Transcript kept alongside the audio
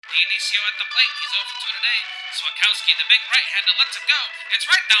Dionisio at the plate. He's over 2 today. Swakowski, the big right-hander, lets it go. It's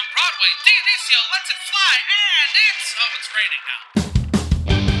right down Broadway. Dionisio lets it fly, and it's raining now.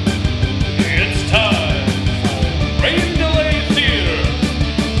 It's time for Rain Delay Theater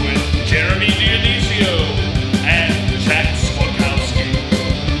with Jeremy Dionisio and Jack Swakowski.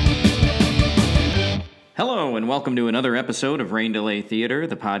 Hello, and welcome to another episode of Rain Delay Theater,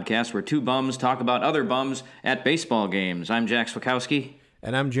 the podcast where two bums talk about other bums at baseball games. I'm Jack Swakowski.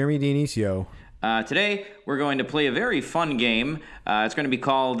 And I'm Jeremy Dionisio. Today, we're going to play a very fun game. It's going to be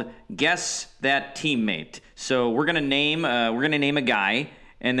called Guess That Teammate. So we're going to name a guy,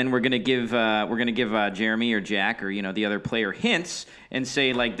 and then we're going to give Jeremy or Jack or the other player hints and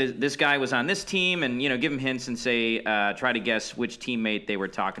say like this guy was on this team, and give him hints and say try to guess which teammate they were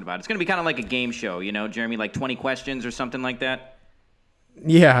talking about. It's going to be kind of like a game show, Jeremy, like 20 questions or something like that.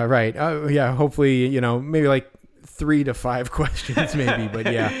 Yeah, right. Hopefully, maybe like 3 to 5 questions, maybe.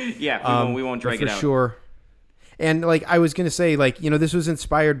 But yeah, we won't drag it out for sure. And like I was gonna say, this was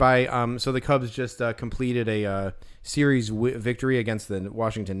inspired by so the Cubs just completed a series victory against the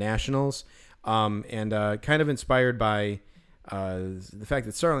Washington Nationals, and kind of inspired by the fact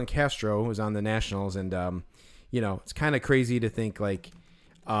that Starlin Castro was on the Nationals, and it's kind of crazy to think that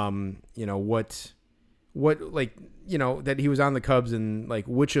he was on the Cubs, and like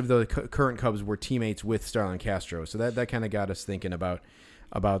which of the current Cubs were teammates with Starlin Castro. So that kind of got us thinking about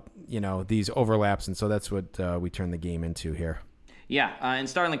these overlaps, and so that's what we turned the game into here. Yeah, and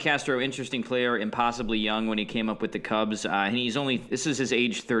Starlin Castro, interesting player, impossibly young when he came up with the Cubs. And this is his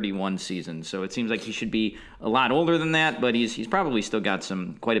age 31 season, so it seems like he should be a lot older than that, but he's probably still got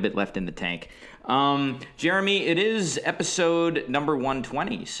quite a bit left in the tank. Jeremy, it is episode number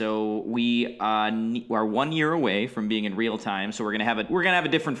 120, so we are 1 year away from being in real time. So we're gonna have a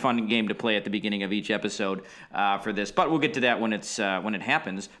different fun game to play at the beginning of each episode for this, but we'll get to that when it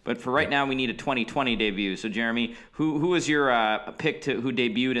happens. But for right now, we need a 2020 debut. So Jeremy, who is your pick who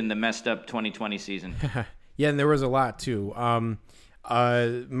debuted in the messed up 2020 season? Yeah, and there was a lot too.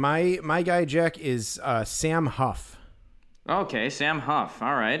 My guy Jack is Sam Huff. Okay, Sam Huff.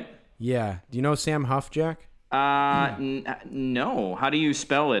 All right. Yeah. Do you know Sam Huff, Jack? No. How do you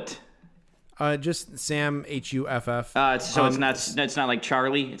spell it? Just Sam Huff. So it's not like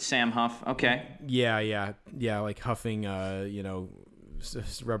Charlie. It's Sam Huff. Okay. Yeah. Like huffing,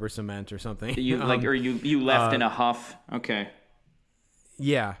 rubber cement or something. You left in a huff. Okay.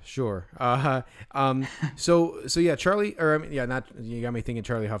 Yeah, sure. So yeah, Charlie, you got me thinking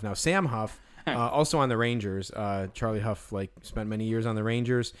Charlie Huff now. Sam Huff, also on the Rangers. Charlie Huff spent many years on the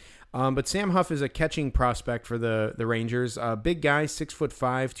Rangers. But Sam Huff is a catching prospect for the Rangers. Big guy,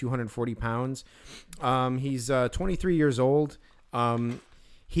 6'5", 240 pounds. He's 23 years old. I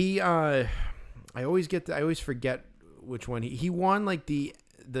always forget which one he won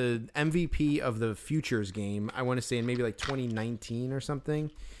the MVP of the Futures game. I want to say in maybe 2019 or something.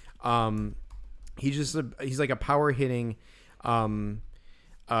 He's like a power hitting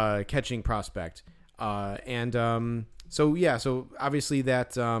catching prospect. So obviously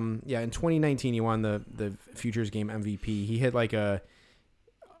that, in 2019 he won the Futures game MVP. He hit at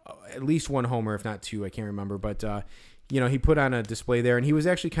least one homer, if not two, I can't remember. But, he put on a display there, and he was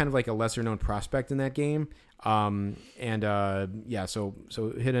actually kind of like a lesser known prospect in that game. So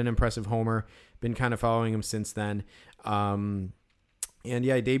hit an impressive homer, been kind of following him since then. He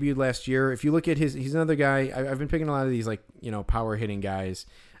debuted last year. If you look at he's another guy, I've been picking a lot of these power hitting guys.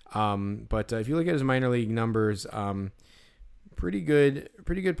 But if you look at his minor league numbers, pretty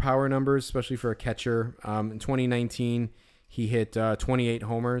good power numbers, especially for a catcher. In 2019, he hit 28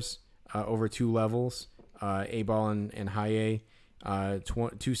 homers over two levels, A ball and high A,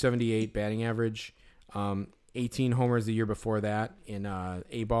 278 batting average, 18 homers the year before that in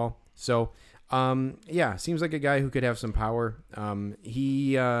A ball. So seems like a guy who could have some power.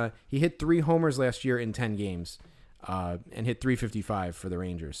 He hit 3 homers last year in 10 games. And hit 355 for the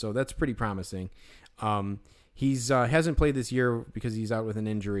Rangers. So that's pretty promising. He's hasn't played this year because he's out with an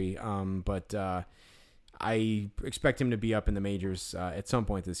injury, but I expect him to be up in the majors at some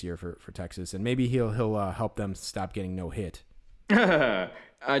point this year for Texas, and maybe he'll help them stop getting no hit.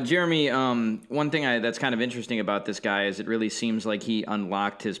 Jeremy, one thing that's kind of interesting about this guy is it really seems like he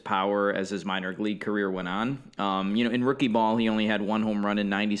unlocked his power as his minor league career went on. In rookie ball, he only had 1 home run in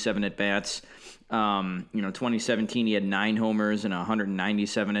 97 at-bats. 2017, he had 9 homers and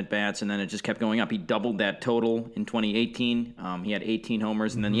 197 at-bats, and then it just kept going up. He doubled that total in 2018. He had 18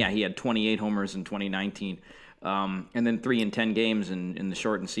 homers, and then, he had 28 homers in 2019. And then 3 in 10 games in the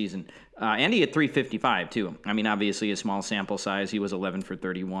shortened season. And he had 355, too. I mean, obviously a small sample size. He was 11 for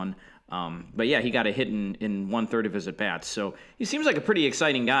 31. But yeah, he got a hit in 1/3 of his at bats. So he seems like a pretty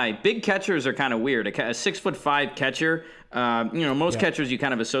exciting guy. Big catchers are kind of weird. A 6'5" catcher. Most catchers you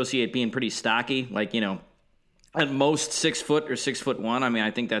kind of associate being pretty stocky, like at most 6 foot or 6'1". I mean,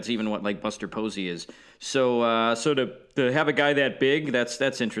 I think that's even what like Buster Posey is. So to have a guy that big,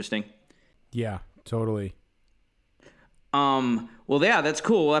 that's interesting. Yeah, totally. Well, yeah, that's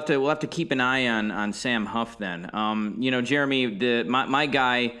cool. We'll have to keep an eye on Sam Huff then. Jeremy, my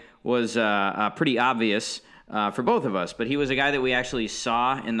guy was pretty obvious for both of us, but he was a guy that we actually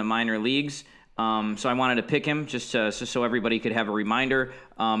saw in the minor leagues. So I wanted to pick him just so everybody could have a reminder.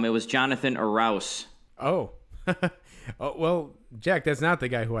 It was Jonathan Arauz. Oh. Oh, well, Jack, that's not the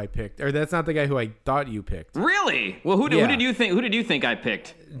guy who I picked, or that's not the guy who I thought you picked. Really? Well, who did you think? Who did you think I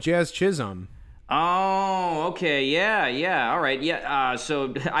picked? Jazz Chisholm. Oh, okay, yeah, all right, yeah.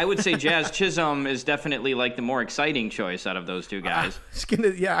 So I would say Jazz Chisholm is definitely like the more exciting choice out of those two guys.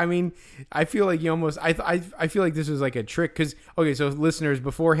 I mean, I feel like you almost. I feel like this was like a trick because okay, so listeners,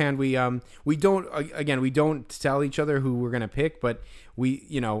 beforehand we don't tell each other who we're gonna pick, but we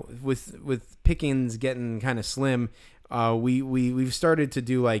with pickings getting kind of slim, we've started to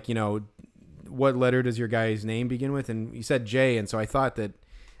do like what letter does your guy's name begin with, and you said J, and so I thought it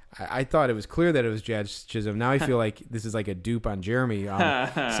was clear that it was Jazz Chisholm. Now I feel like this is like a dupe on Jeremy.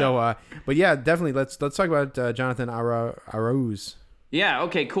 But yeah, definitely. Let's talk about Jonathan Arauz. Yeah.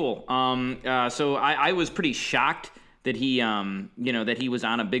 Okay. Cool. So I was pretty shocked that he that he was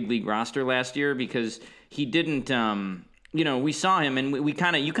on a big league roster last year because he didn't. We saw him and you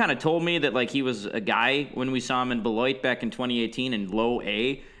kind of told me that like he was a guy when we saw him in Beloit back in 2018 in low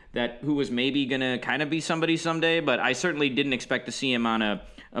A who was maybe gonna kind of be somebody someday. But I certainly didn't expect to see him on a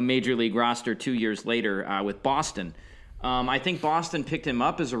major league roster 2 years later with Boston. I think Boston picked him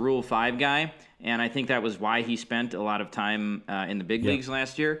up as a Rule 5 guy, and I think that was why he spent a lot of time in the big leagues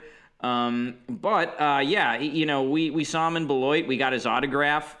last year. We saw him in Beloit. We got his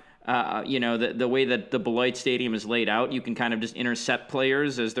autograph. The way that the Beloit Stadium is laid out, you can kind of just intercept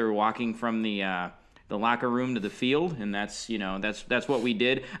players as they're walking from the locker room to the field, and that's what we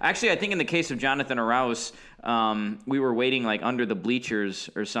did. Actually, I think in the case of Jonathan Arauz, we were waiting like under the bleachers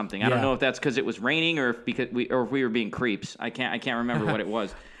or something. I don't know if that's because it was raining or if we were being creeps. I can't remember what it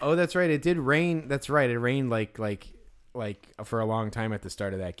was. Oh, that's right. It did rain. That's right. It rained like for a long time at the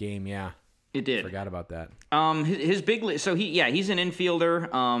start of that game. Yeah. It did. Forgot about that. His big so he's an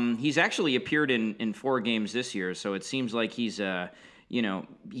infielder. He's actually appeared in 4 games this year, so it seems like he's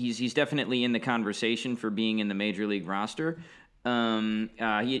he's definitely in the conversation for being in the major league roster.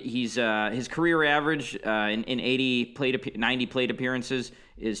 His career average in 90 plate appearances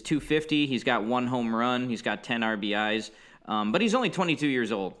is 250. He's got 1 home run. He's got 10 RBIs. But he's only 22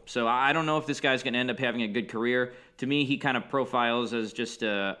 years old, so I don't know if this guy's going to end up having a good career. To me, he kind of profiles as just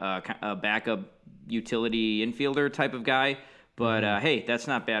a backup utility infielder type of guy. But hey, that's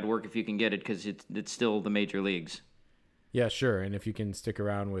not bad work if you can get it because it's still the major leagues. Yeah, sure. And if you can stick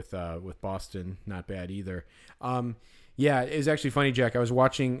around with Boston, not bad either. Yeah, it was actually funny, Jack. I was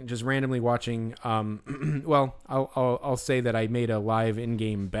randomly watching. Well, I'll say that I made a live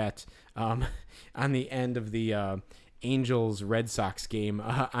in-game bet on the end of the Angels Red Sox game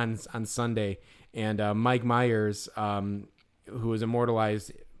on Sunday, and Mike Myers, who was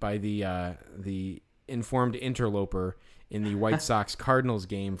immortalized by the informed interloper in the White Sox Cardinals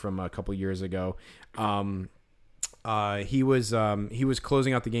game from a couple years ago. He was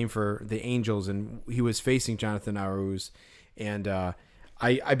closing out the game for the Angels, and he was facing Jonathan Arauz, and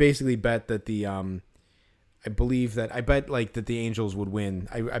I basically bet that I bet that the Angels would win.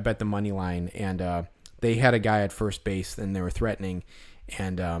 I bet the money line, and they had a guy at first base, and they were threatening,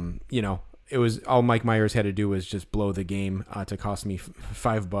 and it was all Mike Myers had to do was just blow the game to cost me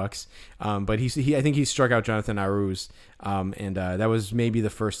 $5. But I think he struck out Jonathan Arauz, and that was maybe the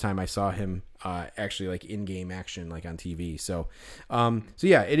first time I saw him actually like in-game action, like on TV. So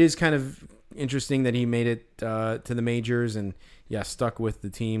yeah, it is kind of interesting that he made it to the majors and stuck with the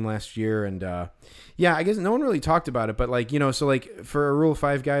team last year. And I guess no one really talked about it, but so like for a Rule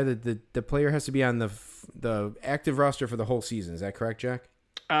 5 guy, the player has to be on the active roster for the whole season. Is that correct, Jack?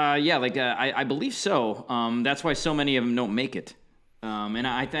 I believe so. That's why so many of them don't make it. And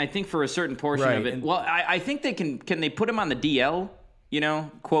I think for a certain portion of it, I think they can they put them on the DL,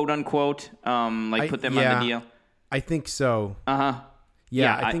 quote unquote, put them on the DL. I think so.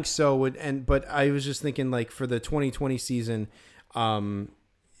 Yeah, I think so. But I was just thinking like for the 2020 season,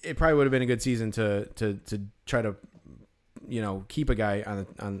 it probably would have been a good season to try to, keep a guy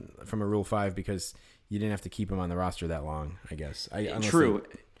on from a Rule 5 because you didn't have to keep him on the roster that long, I guess. True.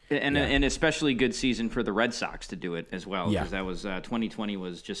 And an especially good season for the Red Sox to do it as well, Yeah. because that was 2020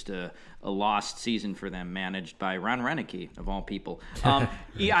 was just a lost season for them, managed by Ron Renicky, of all people.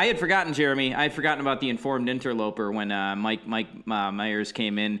 Yeah, I had forgotten, Jeremy. I had forgotten about the informed interloper when Mike Myers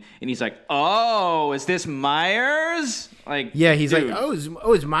came in, and he's like, "Oh, is this Myers?" Like, Yeah, he's dude.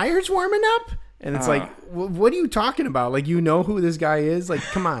 like, is Myers warming up? And it's like, what are you talking about? Like, you know who this guy is? Like,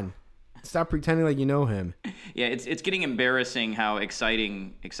 come on. Stop pretending like you know him. Yeah, it's getting embarrassing how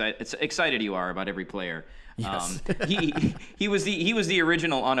excited you are about every player. Yes. He was the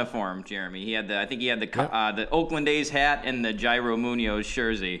original uniform, Jeremy. He had the Oakland A's hat and the Jairo Munoz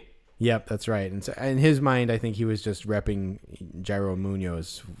jersey. Yep, that's right. And so, in his mind, I think he was just repping Jairo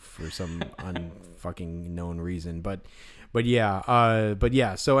Munoz for some unfucking known reason. But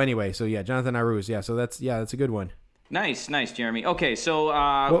yeah. So anyway, Jonathan Aruz. Yeah, so that's a good one. Nice, Jeremy. Okay, so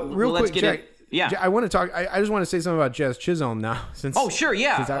real let's quick, get Jack, Yeah. I want to talk. I just want to say something about Jazz Chisholm now. Since Sure,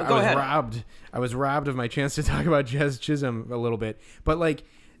 yeah. Since I Go was ahead. I was robbed of my chance to talk about Jazz Chisholm a little bit. But like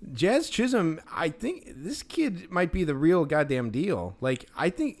Jazz Chisholm, I think this kid might be the real goddamn deal. Like I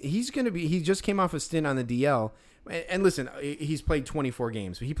think he's gonna be. He just came off a stint on the DL. And listen, he's played 24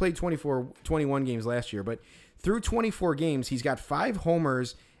 games. He played 21 games last year. But through 24 games, he's got 5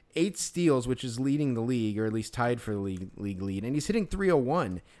 homers, 8 steals, which is leading the league, or at least tied for the league lead, and he's hitting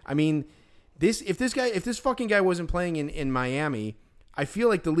 .301. I mean, if this fucking guy wasn't playing in Miami, I feel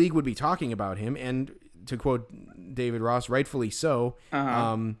like the league would be talking about him, and to quote David Ross, rightfully so.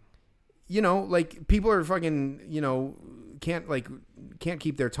 Like people are fucking, can't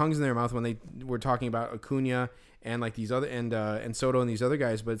keep their tongues in their mouth when they were talking about Acuna and like these other and Soto and these other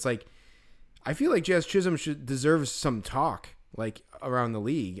guys, but it's like I feel like Jazz Chisholm deserves some talk. Like around the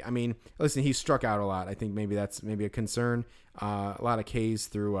league. I mean, listen, he struck out a lot. I think maybe that's a concern. A lot of Ks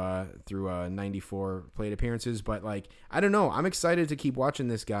through 94 plate appearances, but like I don't know. I'm excited to keep watching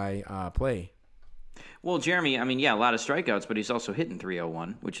this guy play. Well, Jeremy, I mean, yeah, a lot of strikeouts, but he's also hitting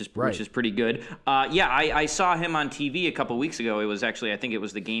 .301, which is Right. pretty good. I saw him on TV a couple weeks ago. It was actually, I think it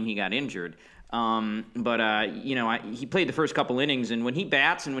was the game he got injured. He played the first couple innings, and when he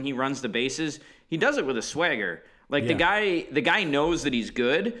bats and when he runs the bases, he does it with a swagger. Like the guy knows that he's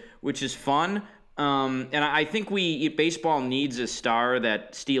good, which is fun. And I think baseball needs a star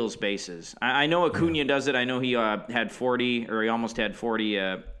that steals bases. I know Acuna does it. I know he had 40, or he almost had 40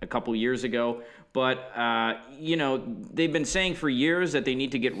 a couple years ago. But they've been saying for years that they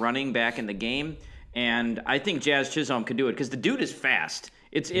need to get running back in the game, and I think Jazz Chisholm could do it because the dude is fast.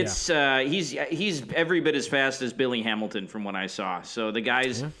 He's every bit as fast as Billy Hamilton from what I saw. So the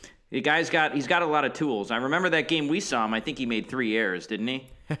guy's. He's got a lot of tools. I remember that game we saw him. I think he made 3 errors, didn't he?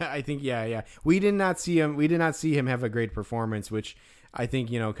 I think yeah. We did not see him have a great performance, which I think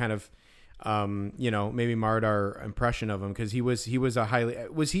kind of maybe marred our impression of him because he was a highly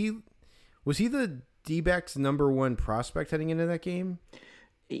was he the D-backs number 1 prospect heading into that game?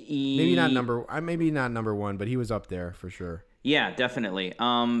 Maybe not number 1, but he was up there for sure. Yeah, definitely.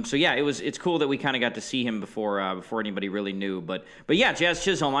 It's cool that we kind of got to see him before anybody really knew. But yeah, Jazz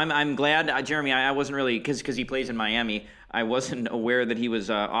Chisholm. I'm glad, Jeremy. I wasn't really because he plays in Miami. I wasn't aware that he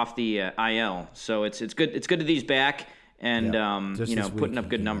was off the IL. So it's good. It's good that he's back and putting up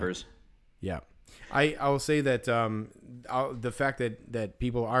good numbers. Yeah, I'll say that the fact that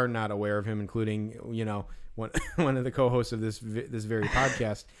people are not aware of him, including one of the co-hosts of this very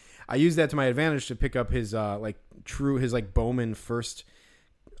podcast. I used that to my advantage to pick up his Bowman first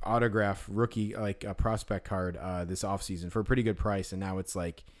autograph rookie prospect card this offseason for a pretty good price, and now it's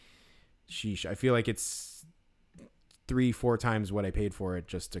like, sheesh, I feel like it's 3-4 times what I paid for it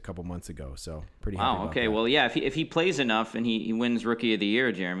just a couple months ago. So pretty happy about okay. that. Well, yeah, if he plays enough and he wins Rookie of the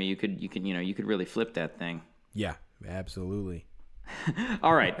Year, Jeremy, you could really flip that thing. Yeah, absolutely.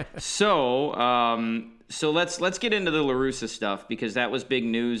 All right, so let's get into the La Russa stuff because that was big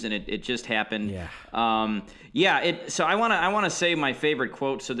news and it just happened. Yeah. So I want to say my favorite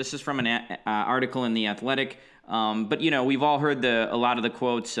quote. So this is from an article in The Athletic. But we've all heard a lot of the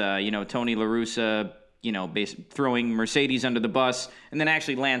quotes. Tony La Russa, throwing Mercedes under the bus, and then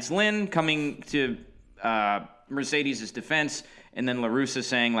actually Lance Lynn coming to Mercedes' defense. And then La Russa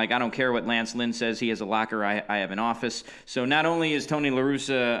saying, I don't care what Lance Lynn says. He has a locker. I have an office. So not only is Tony La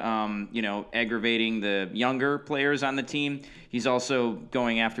Russa, aggravating the younger players on the team, he's also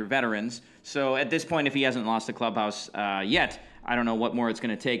going after veterans. So at this point, if he hasn't lost the clubhouse yet, I don't know what more it's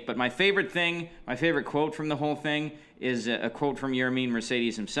going to take. But my favorite quote from the whole thing is a quote from Yermin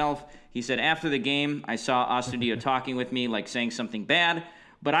Mercedes himself. He said, "After the game, I saw Astudillo talking with me, saying something bad.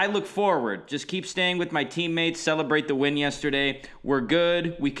 But I look forward. Just keep staying with my teammates. Celebrate the win yesterday. We're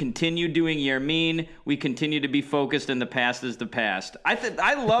good. We continue doing Yermin. We continue to be focused, and the past is the past.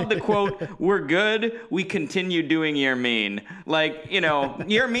 I love the quote, we're good. We continue doing Yermin. Like,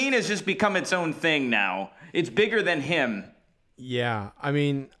 Yermin has just become its own thing now. It's bigger than him. Yeah. I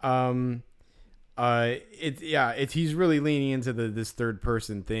mean, he's really leaning into this third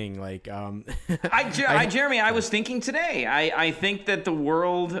person thing. Like, Jeremy, I was thinking today. I think that the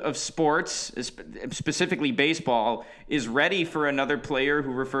world of sports, specifically baseball, is ready for another player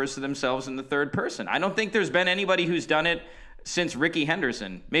who refers to themselves in the third person. I don't think there's been anybody who's done it since Ricky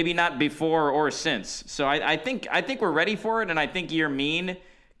Henderson. Maybe not before or since. So I think we're ready for it, and I think Yermin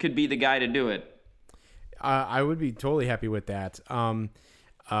could be the guy to do it. I would be totally happy with that.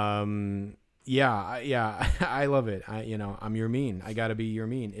 Yeah, I love it. I'm Yermin. I gotta be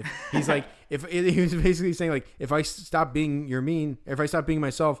Yermin. If he's like, if he was basically saying like, if I stop being Yermin, if I stop being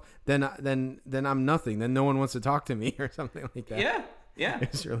myself, then I'm nothing. Then no one wants to talk to me or something like that. Yeah.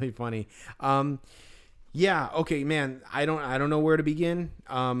 It's really funny. Yeah. Okay, man. I don't know where to begin.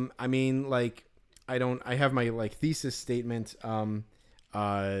 I mean, like, I have my like thesis statement,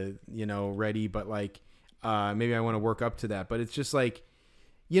 ready, but like, maybe I want to work up to that. But it's just like,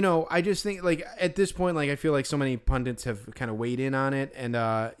 I just think, like, at this point, like, I feel like so many pundits have kind of weighed in on it. And,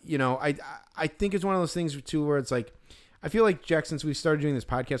 I think it's one of those things, too, where it's like, I feel like, Jack, since we started doing this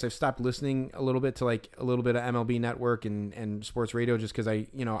podcast, I've stopped listening a little bit to, like, a little bit of MLB Network and sports radio just because I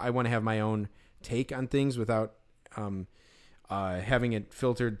want to have my own take on things without having it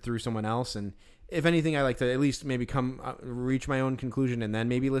filtered through someone else. And if anything, I like to at least maybe reach my own conclusion and then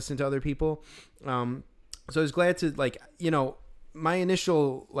maybe listen to other people. So I was glad to, like, my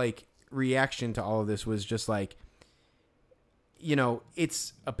initial like reaction to all of this was just like,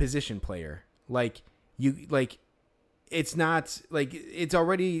 it's a position player. Like it's not like, it's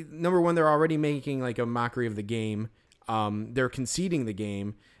already, number one, they're already making like a mockery of the game. They're conceding the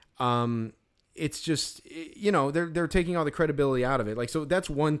game. It's just, they're taking all the credibility out of it. Like, so that's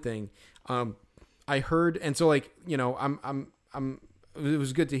one thing. I heard, and so like, it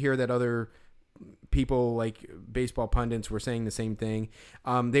was good to hear that other people like baseball pundits were saying the same thing.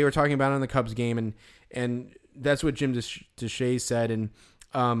 They were talking about it on the Cubs game, and that's what Jim Deshaies said. And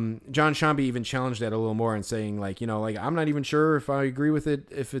John Shambi even challenged that a little more and saying like, I'm not even sure if I agree with it,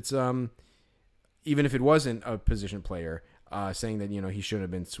 if it's even if it wasn't a position player, saying that he shouldn't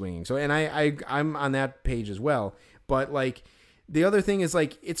have been swinging. So, and I'm on that page as well. But like, the other thing is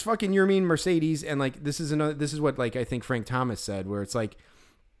like, it's fucking Yermin Mercedes, and like this is what like I think Frank Thomas said, where it's like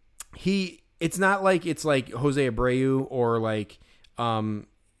it's not like it's like Jose Abreu or like,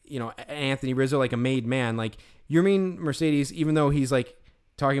 Anthony Rizzo, like a made man. Like Yermin Mercedes, even though he's like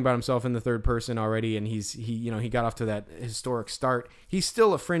talking about himself in the third person already, and he got off to that historic start, he's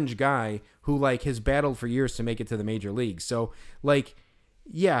still a fringe guy who like has battled for years to make it to the major leagues. So like,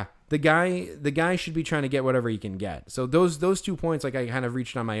 yeah, the guy should be trying to get whatever he can get. So those 2 points, like I kind of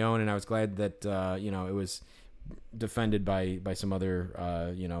reached on my own, and I was glad that it was defended by some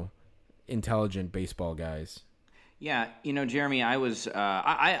other intelligent baseball guys. Yeah, Jeremy, I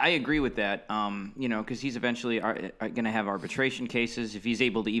agree with that, because he's eventually going to have arbitration cases if he's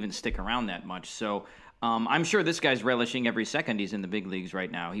able to even stick around that much. So I'm sure this guy's relishing every second he's in the big leagues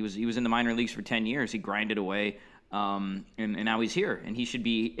right now. He was in the minor leagues for 10 years. He grinded away, and now he's here, and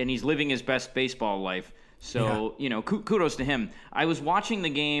he's living his best baseball life. So, kudos to him. I was watching the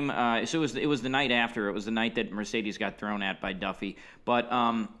game, so it was the night after. It was the night that Mercedes got thrown at by Duffy. But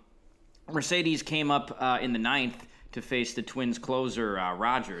Mercedes came up in the ninth to face the Twins closer,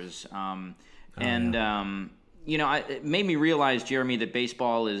 Rogers. It made me realize, Jeremy, that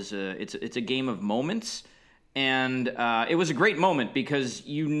baseball is it's a game of moments. And it was a great moment because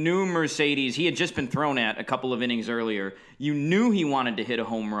you knew Mercedes, he had just been thrown at a couple of innings earlier. You knew he wanted to hit a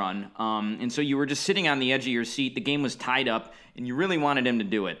home run. And so you were just sitting on the edge of your seat. The game was tied up, and you really wanted him to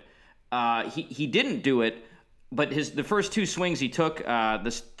do it. He didn't do it, but the first two swings he took,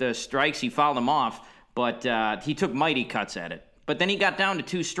 the strikes, he fouled them off, but he took mighty cuts at it. But then he got down to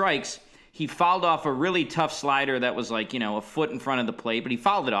 2 strikes. He fouled off a really tough slider that was like, a foot in front of the plate, but he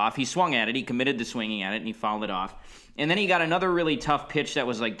fouled it off. He swung at it. He committed to swinging at it, and he fouled it off. And then he got another really tough pitch that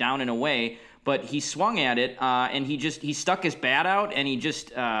was like down and away, but he swung at it, and he stuck his bat out, and he just,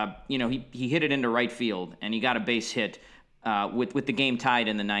 he hit it into right field, and he got a base hit with the game tied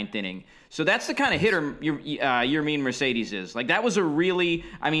in the 9th inning. So that's the kind of hitter Yermin Mercedes is. Like, that was a really,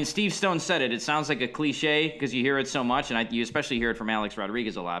 Steve Stone said it. It sounds like a cliche because you hear it so much, and you especially hear it from Alex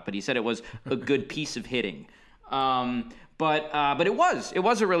Rodriguez a lot, but he said it was a good piece of hitting. But it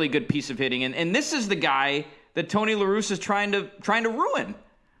was a really good piece of hitting, and this is the guy that Tony La Russa is trying to ruin.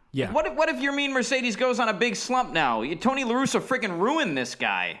 Yeah. What if your mean Mercedes goes on a big slump now? Tony La Russa freaking ruined this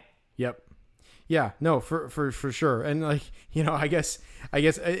guy. Yep. Yeah, no, for sure. And like, you know, I guess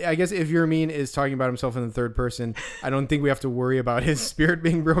if your mean is talking about himself in the third person, I don't think we have to worry about his spirit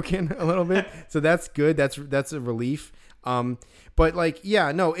being broken a little bit. So that's good. That's a relief. But like,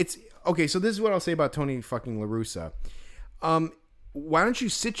 yeah, no, it's okay. So this is what I'll say about Tony fucking La Russa. Why don't you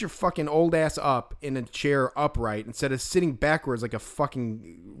sit your fucking old ass up in a chair upright instead of sitting backwards like a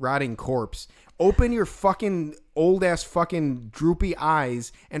fucking rotting corpse? Open your fucking old ass fucking droopy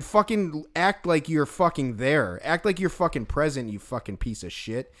eyes and fucking act like you're fucking there. Act like you're fucking present, you fucking piece of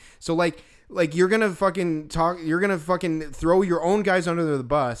shit. So like you're gonna fucking talk, you're gonna fucking throw your own guys under the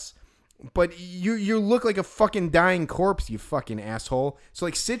bus, but you look like a fucking dying corpse, you fucking asshole. So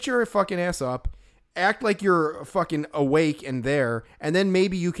like sit your fucking ass up. Act like you're fucking awake and there, and then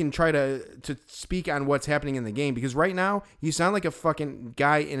maybe you can try to speak on what's happening in the game, because right now you sound like a fucking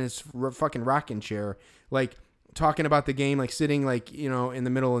guy in his fucking rocking chair, like talking about the game, like sitting like, you know, in the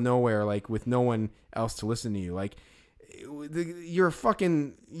middle of nowhere, like with no one else to listen to you. Like you're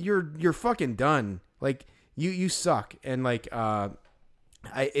fucking done. Like you suck. And like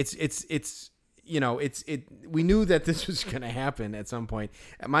you know, we knew that this was going to happen at some point.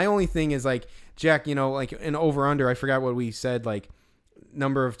 My only thing is like, Jack, you know, like an over under, I forgot what we said, like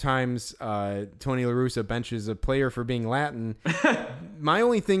number of times Tony La Russa benches a player for being Latin. My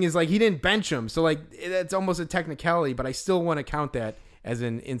only thing is like, he didn't bench him. So like, it's almost a technicality, but I still want to count that as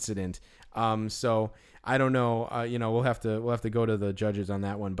an incident. So I don't know, you know, we'll have to go to the judges on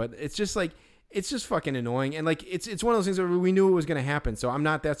that one, but it's just like, it's just fucking annoying. And like, it's one of those things where we knew it was going to happen. So I'm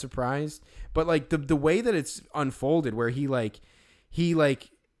not that surprised, but like the way that it's unfolded, where he was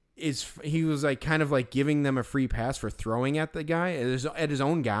like kind of like giving them a free pass for throwing at the guy, at his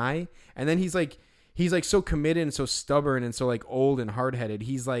own guy. And then he's like so committed and so stubborn and so like old and hard headed.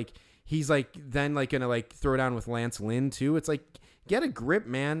 He's like then like going to like throw down with Lance Lynn too. It's like, get a grip,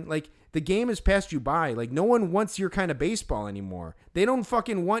 man. Like, the game has passed you by. Like, no one wants your kind of baseball anymore. They don't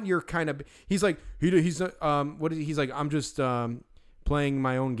fucking want your kind of. He's like, he's like, I'm just playing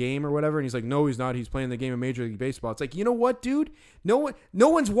my own game or whatever. And he's like, no, he's not. He's playing the game of Major League Baseball. It's like, you know what, dude? No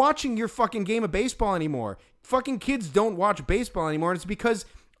one's watching your fucking game of baseball anymore. Fucking kids don't watch baseball anymore. And it's because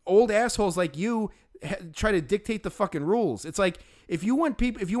old assholes like you try to dictate the fucking rules. It's like, if you want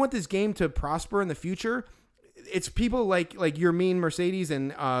this game to prosper in the future, it's people like your mean Mercedes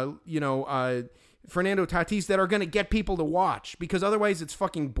and Fernando Tatis that are going to get people to watch, because otherwise it's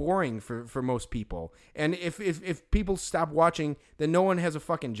fucking boring for most people. And if people stop watching, then no one has a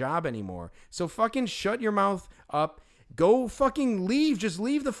fucking job anymore. So fucking shut your mouth up. Go fucking leave. Just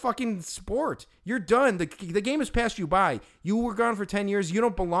leave the fucking sport. You're done. The game has passed you by. You were gone for 10 years. You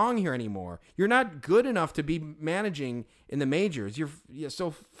don't belong here anymore. You're not good enough to be managing in the majors.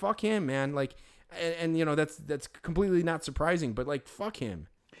 So fuck him, man. Like, and you know, that's completely not surprising, but like, fuck him.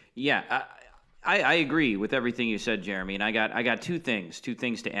 Yeah, I agree with everything you said, Jeremy, and I got two things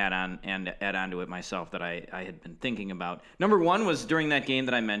to add on to it myself that I had been thinking about. Number one was during that game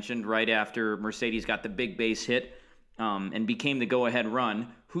that I mentioned, right after Mercedes got the big base hit and became the go-ahead run,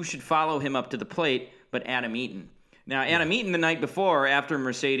 who should follow him up to the plate but Adam Eaton. Now, Adam Eaton the night before, after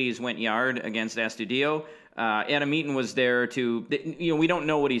Mercedes went yard against Astudillo, Adam Eaton was there to, you know, we don't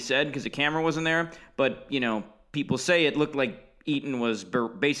know what he said because the camera wasn't there, but, you know, people say it looked like Eaton was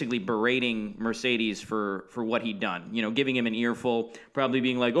basically berating Mercedes for what he'd done, you know, giving him an earful, probably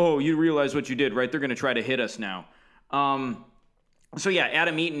being like, oh, you realize what you did, right? They're going to try to hit us now. So, yeah,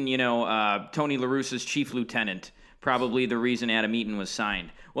 Adam Eaton, you know, Tony La Russa's chief lieutenant, probably the reason Adam Eaton was signed.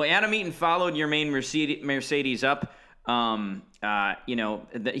 Well, Adam Eaton followed your main Mercedes up. You know,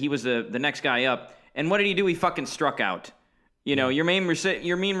 he was the next guy up. And what did he do? He fucking struck out. You know, your mean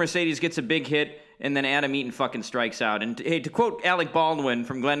Mercedes gets a big hit, and then Adam Eaton fucking strikes out. And hey, to quote Alec Baldwin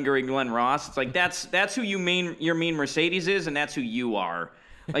from Glengarry Glen Ross, it's like that's who your mean Mercedes is, and that's who you are.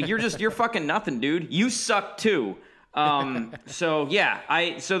 Like, you're fucking nothing, dude. You suck too. So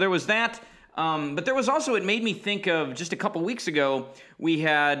yeah, so there was that. But there was also, it made me think of just a couple weeks ago, we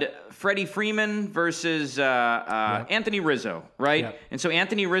had Freddie Freeman versus Anthony Rizzo, right? Yep. And so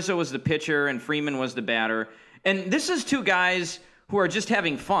Anthony Rizzo was the pitcher and Freeman was the batter. And this is two guys who are just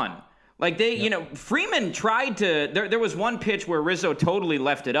having fun. Like you know, Freeman tried to, there was one pitch where Rizzo totally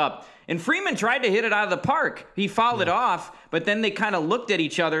left it up, and Freeman tried to hit it out of the park. He fouled it off, but then they kind of looked at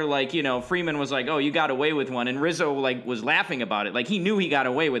each other like, you know, Freeman was like, oh, you got away with one, and Rizzo like was laughing about it. Like, he knew he got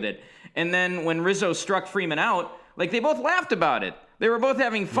away with it. And then when Rizzo struck Freeman out, like, they both laughed about it. They were both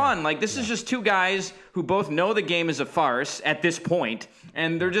having fun. Yeah. Like, this is just two guys who both know the game is a farce at this point,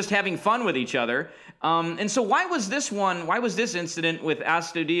 and they're just having fun with each other. And so why was this incident with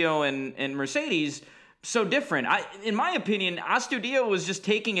Astudillo and Mercedes so different? In my opinion, Astudillo was just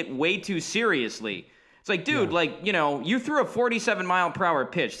taking it way too seriously. It's like, dude, you threw a 47-mile-per-hour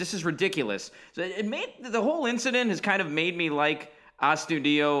pitch. This is ridiculous. So the whole incident has kind of made me like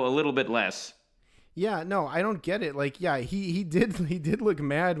Astudillo a little bit less. Yeah, no, I don't get it. Like, yeah, he did look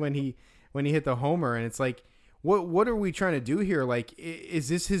mad when he hit the homer, and it's like, what are we trying to do here? Like, is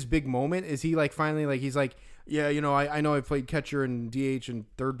this his big moment? Is he like finally like he's like, yeah, I know I played catcher and DH and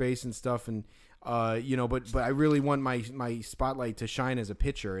third base and stuff, and but I really want my spotlight to shine as a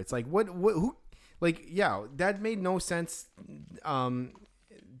pitcher. It's like who, like, yeah, that made no sense,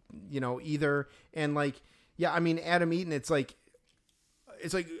 either. And like, yeah, I mean, Adam Eaton, it's like,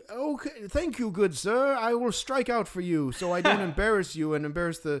 okay, thank you, good sir. I will strike out for you so I don't embarrass you and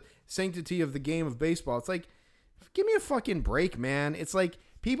embarrass the sanctity of the game of baseball. It's like, give me a fucking break, man. It's like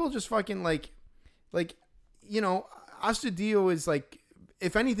people just fucking like Astudillo is like,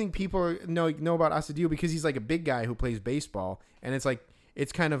 if anything, people know about Astudillo because he's like a big guy who plays baseball, and it's like,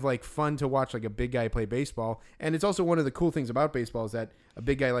 it's kind of like fun to watch like a big guy play baseball. And it's also one of the cool things about baseball is that a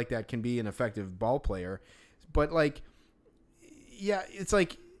big guy like that can be an effective ball player. But like, yeah, it's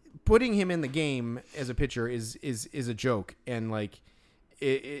like putting him in the game as a pitcher is a joke, and like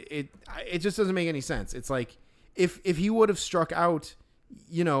it just doesn't make any sense. It's like if he would have struck out,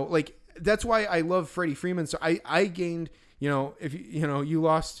 like that's why I love Freddie Freeman. So I gained, if you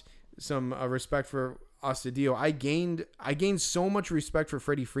lost some respect for Astudillo, I gained so much respect for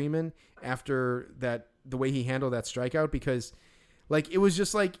Freddie Freeman after that, the way he handled that strikeout, because like it was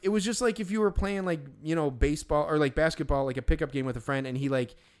just like if you were playing like, baseball or like basketball, like a pickup game with a friend, and he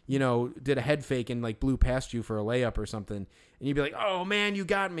like, did a head fake and like blew past you for a layup or something, and you'd be like, oh man, you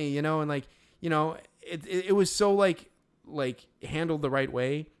got me, and like, it was so like handled the right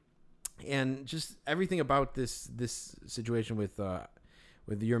way. And just everything about this situation with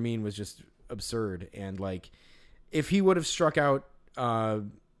Yermin was just absurd. And like, if he would have struck out,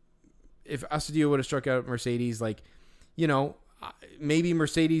 if Astudillo would have struck out Mercedes, like, maybe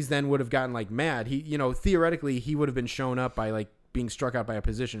Mercedes then would have gotten like mad. He, theoretically he would have been shown up by like being struck out by a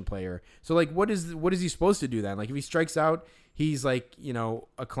position player. So like, what is he supposed to do then? Like, if he strikes out, he's like,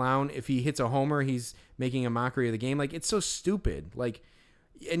 a clown. If he hits a homer, he's making a mockery of the game. Like, it's so stupid. Like,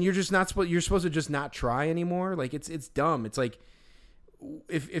 and you're just not supposed. You're supposed to just not try anymore. Like, it's dumb. It's like,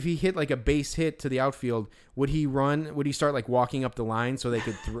 if he hit like a base hit to the outfield, would he run? Would he start like walking up the line so they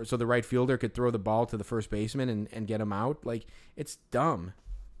could so the right fielder could throw the ball to the first baseman and get him out? Like, it's dumb.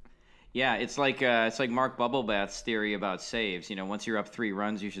 Yeah, it's like Mark Bubblebath's theory about saves. Once you're up 3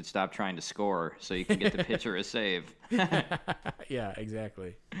 runs, you should stop trying to score so you can get the pitcher a save. Yeah,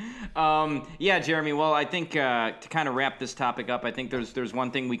 exactly. Yeah, Jeremy. Well, I think to kind of wrap this topic up, I think there's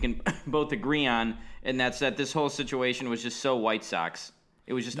one thing we can both agree on, and that's that this whole situation was just so White Sox.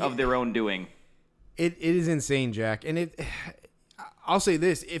 It was just of their own doing. It is insane, Jack. And I'll say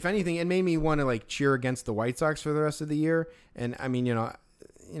this: if anything, it made me want to like cheer against the White Sox for the rest of the year. And I mean,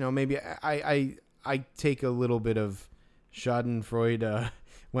 maybe I take a little bit of Schadenfreude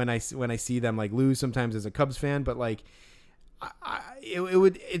when I see them like lose sometimes as a Cubs fan, but like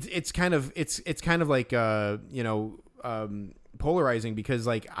it's kind of like polarizing, because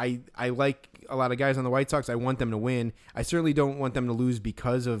like I like a lot of guys on the White Sox. I want them to win. I certainly don't want them to lose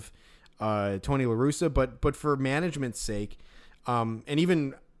because of Tony La Russa, but for management's sake, and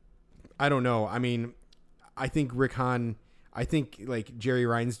even I don't know. I mean, I think Rick Hahn. I think like Jerry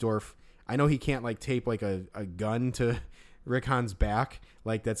Reinsdorf, I know he can't like tape like a gun to Rick Hahn's back,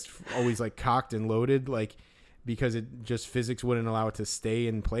 like that's always like cocked and loaded, like because it just physics wouldn't allow it to stay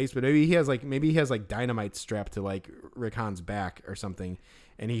in place. But maybe he has like dynamite strapped to like Rick Hahn's back or something,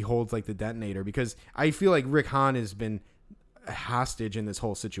 and he holds like the detonator, because I feel like Rick Hahn has been a hostage in this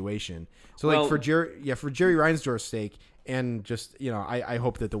whole situation. So like for Jerry Reinsdorf's sake, and just, I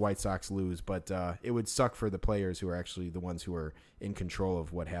hope that the White Sox lose, but it would suck for the players who are actually the ones who are in control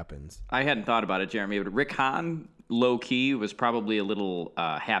of what happens. I hadn't thought about it, Jeremy, but Rick Hahn, low key, was probably a little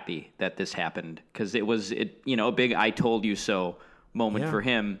happy that this happened, because it was a big "I told you so" moment for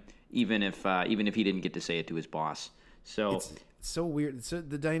him, even if he didn't get to say it to his boss. So it's so weird. So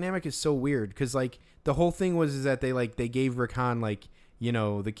the dynamic is so weird, because like the whole thing was that they gave Rick Hahn like,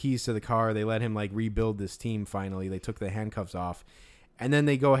 the keys to the car. They let him like rebuild this team. Finally, they took the handcuffs off, and then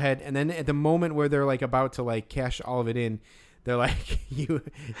they go ahead. And then at the moment where they're like about to like cash all of it in, they're like,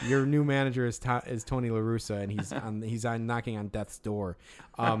 your new manager is Tony La Russa, and he's on knocking on death's door.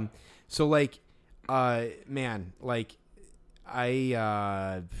 So like, man, like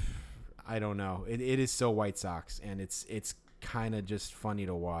I don't know. It is so White Sox, and it's kind of just funny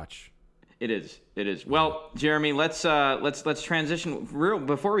to watch. It is. It is. Well, Jeremy, let's transition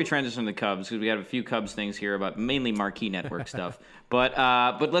before we transition to the Cubs, because we have a few Cubs things here about mainly Marquee Network stuff. But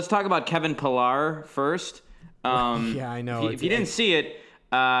let's talk about Kevin Pillar first. Yeah, I know. If you didn't see it,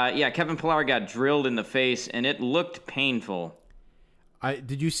 Kevin Pillar got drilled in the face, and it looked painful.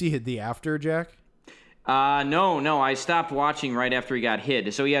 Did you see the after, Jack? No, I stopped watching right after he got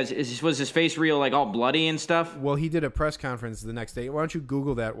hit. So was his face real, like all bloody and stuff? Well, he did a press conference the next day. Why don't you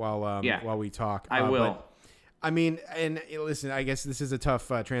Google that while we talk? I will. But, I mean, and listen, I guess this is a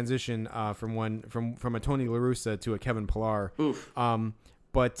tough transition from a Tony La Russa to a Kevin Pillar. Oof. Kevin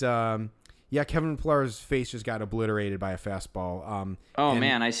Pillar's face just got obliterated by a fastball.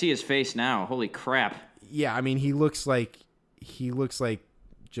 Man, I see his face now. Holy crap. Yeah, I mean, he looks like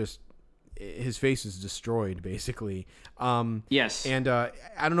just. His face is destroyed, basically. Yes. And I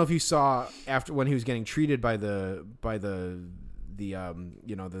don't know if you saw after when he was getting treated by the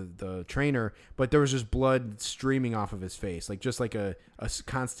trainer, but there was just blood streaming off of his face, like a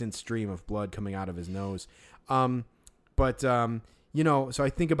constant stream of blood coming out of his nose. So I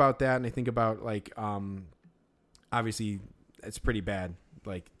think about that, and I think about obviously it's pretty bad,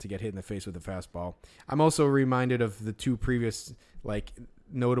 like to get hit in the face with a fastball. I'm also reminded of the two previous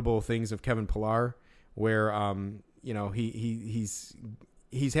notable things of Kevin Pillar, where he's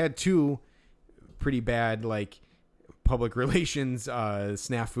had two pretty bad public relations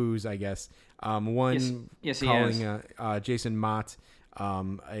snafus, I guess. One calling Jason Mott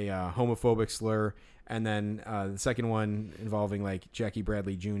a homophobic slur, and then the second one involving Jackie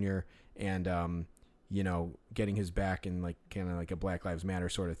Bradley Jr. and getting his back in kind of a Black Lives Matter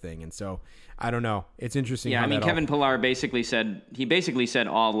sort of thing. And so I don't know. It's interesting. Yeah, I mean, Kevin Pillar basically said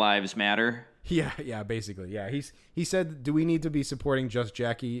all lives matter. Yeah, basically. Yeah, he said, do we need to be supporting just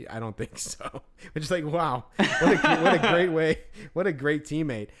Jackie? I don't think so. Which is wow, what a great way, what a great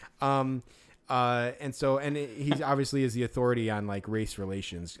teammate. And he's obviously is the authority on race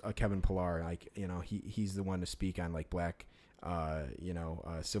relations. Kevin Pillar, he's the one to speak on black.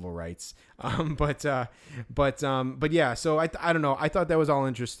 Civil rights. But yeah, so I don't know. I thought that was all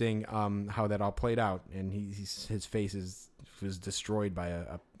interesting, how that all played out, and his face was destroyed by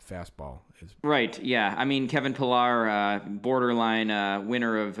a fastball. Right. Yeah. I mean, Kevin Pillar, borderline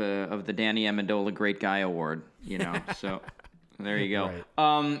winner of the Danny Amendola Great Guy Award. So. There you go.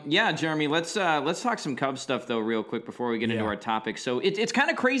 Right. Jeremy, let's talk some Cubs stuff, though, real quick before we get into our topic. So it's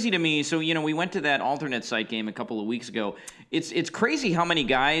kind of crazy to me. So, we went to that alternate site game a couple of weeks ago. It's crazy how many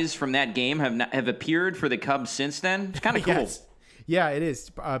guys from that game have appeared for the Cubs since then. It's kind of cool. Yes. Yeah, it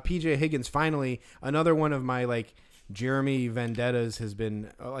is. P.J. Higgins, finally, another one of my, Jeremy vendettas has been,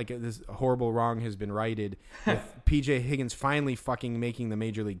 this horrible wrong has been righted. With P.J. Higgins finally fucking making the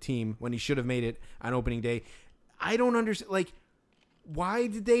Major League team when he should have made it on opening day. I don't understand, why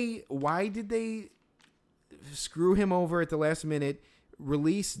did they screw him over at the last minute,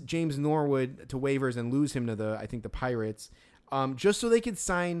 release James Norwood to waivers and lose him to the Pirates, just so they could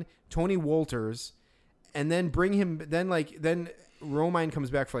sign Tony Wolters, and then bring him, then Romine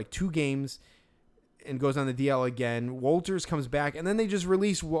comes back for 2 games and goes on the DL again. Wolters comes back, and then they just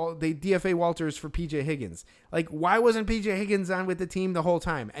release they DFA Wolters for PJ Higgins. Why wasn't PJ Higgins on with the team the whole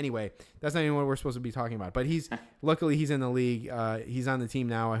time? Anyway, that's not even what we're supposed to be talking about. But luckily he's in the league. He's on the team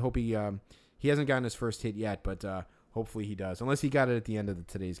now. I hope he hasn't gotten his first hit yet, but hopefully he does. Unless he got it at the end of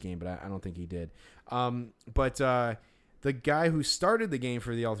today's game, but I don't think he did. But the guy who started the game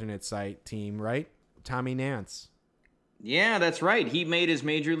for the alternate site team, right? Tommy Nance. Yeah, that's right. He made his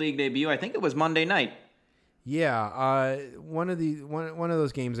major league debut. I think it was Monday night. Yeah, one of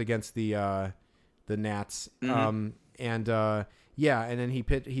those games against the Nats. Mm-hmm. And then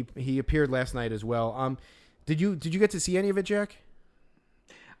he appeared last night as well. Did you get to see any of it, Jack?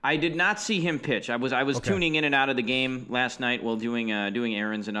 I did not see him pitch. I was Okay. tuning in and out of the game last night while doing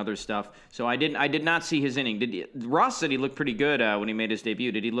errands and other stuff. So I did not see his inning. Ross said he looked pretty good when he made his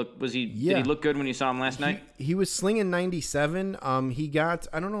debut. Did he look good when you saw him last night? He was slinging 97. He got,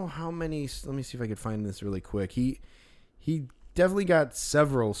 I don't know how many. Let me see if I could find this really quick. He definitely got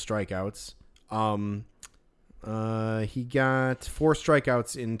several strikeouts. He got 4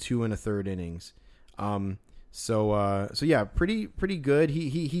 strikeouts in 2 1/3 innings. So yeah, pretty good.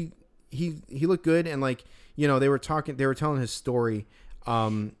 He looked good, and they were telling his story,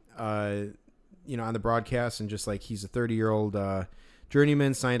 on the broadcast, and just he's a 30-year-old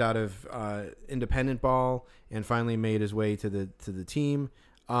journeyman signed out of independent ball and finally made his way to the team.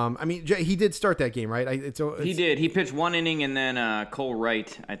 I mean, he did start that game, right? He did. He pitched 1 inning, and then Cole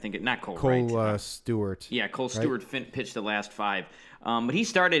Wright, I think not Cole Wright. Stewart. Yeah, Cole Stewart pitched the last 5. But he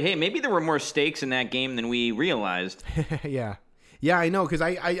started. Hey, maybe there were more stakes in that game than we realized. Yeah, Yeah, I know, because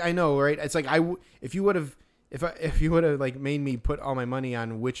I know, right? It's like if you would have like made me put all my money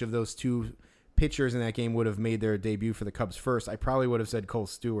on which of those two pitchers in that game would have made their debut for the Cubs first, I probably would have said Cole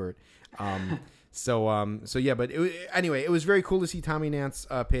Stewart. So yeah, but anyway, it was very cool to see Tommy Nance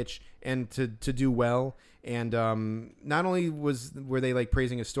pitch and to do well. And not only were they like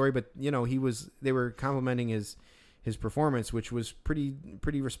praising his story, but you know they were complimenting his performance, which was pretty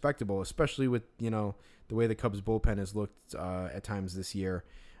respectable, especially with the way the Cubs bullpen has looked at times this year.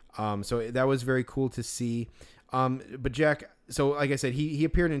 So that was very cool to see. But Jack, so like I said, he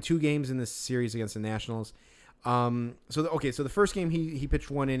appeared in 2 games in this series against the Nationals. So the first game he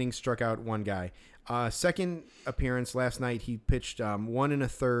pitched 1 inning, struck out 1 guy. Second appearance last night, he pitched 1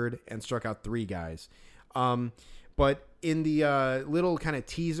 1/3 and struck out 3 guys. But in the little kind of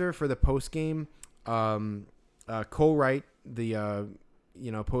teaser for the post game, Cole Wright, the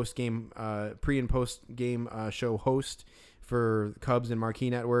post game pre and post game show host for Cubs and Marquee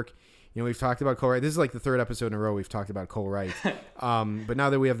Network. We've talked about Cole Wright. This is like the 3rd episode in a row we've talked about Cole Wright. But now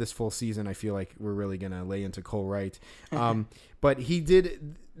that we have this full season, I feel like we're really gonna lay into Cole Wright. But he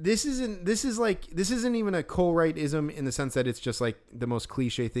did. This isn't even a Cole Wright-ism in the sense that it's just like the most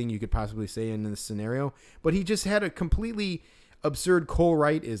cliche thing you could possibly say in this scenario. But he just had a completely absurd Cole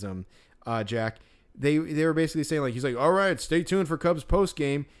Wright-ism, Jack. They were basically saying, like, he's like, all right, stay tuned for Cubs post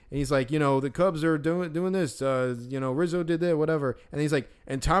game, and he's like, the Cubs are doing this, Rizzo did that, whatever, and he's like,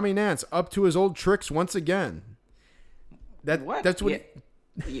 and Tommy Nance up to his old tricks once again. That's what.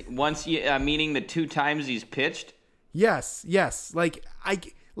 Once, meaning the 2 times he's pitched. Yes.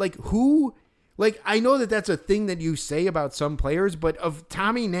 Who. Like, I know that that's a thing that you say about some players, but of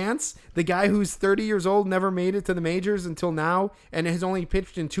Tommy Nance, the guy who's 30 years old, never made it to the majors until now, and has only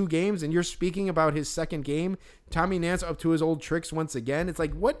pitched in 2 games, and you're speaking about his second game, Tommy Nance up to his old tricks once again. It's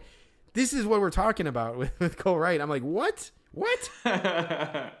like, what? This is what we're talking about with Cole Wright. I'm like, what?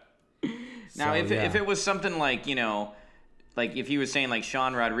 Now, if it was something like, like if he was saying like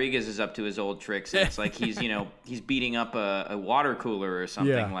Sean Rodriguez is up to his old tricks, and it's like he's, he's beating up a water cooler or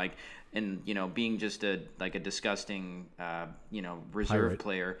something like. And, being just a disgusting, reserve Pirate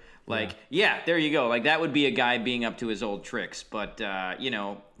player. Like, yeah, there you go. Like, that would be a guy being up to his old tricks. But,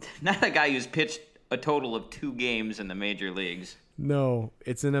 not a guy who's pitched a total of 2 games in the major leagues. No,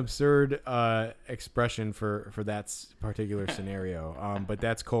 it's an absurd expression for that particular scenario. But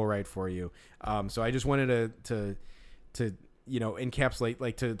that's Cole Wright for you. So I just wanted to encapsulate,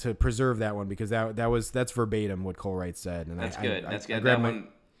 like, to preserve that one, because that's verbatim what Cole Wright said. And that's good. That's good.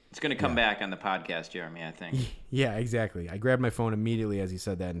 It's going to come back on the podcast, Jeremy, I think. Yeah, exactly. I grabbed my phone immediately as he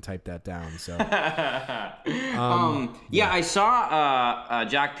said that and typed that down. So, I saw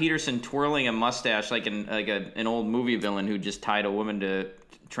Jock Peterson twirling a mustache like an old movie villain who just tied a woman to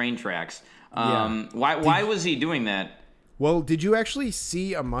train tracks. Why was he doing that? Well, did you actually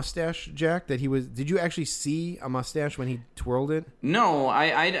see a mustache, Jack? Did you actually see a mustache when he twirled it? No,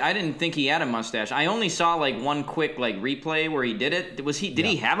 I didn't think he had a mustache. I only saw like one quick like replay where he did it. Did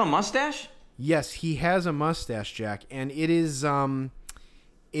he have a mustache? Yes, he has a mustache, Jack, and it is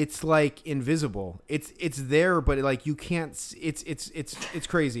it's like invisible. It's there, but like you can't. It's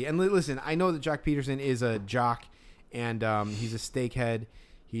crazy. And listen, I know that Jock Peterson is a jock, and he's a steakhead.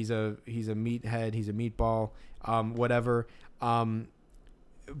 He's a meathead. He's a meatball. Whatever.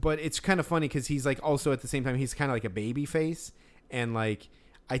 But it's kind of funny because he's like also at the same time he's kind of like a baby face, and like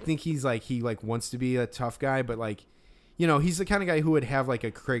I think he wants to be a tough guy, but like he's the kind of guy who would have like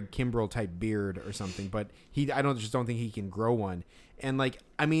a Craig Kimbrell type beard or something, but I don't think he can grow one. And like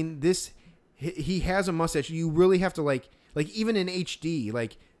I mean he has a mustache. You really have to like even in HD,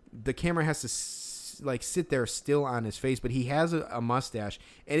 like the camera has to sit there still on his face, but he has a mustache,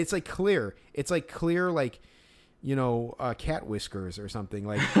 and it's like clear. It's like clear like cat whiskers or something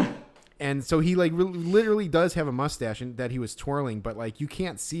like. And so he like literally does have a mustache and that he was twirling, but like you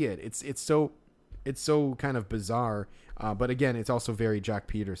can't see it. It's so kind of bizarre. But again, it's also very Jock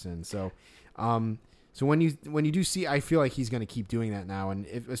Peterson. So when you do see, I feel like he's going to keep doing that now, and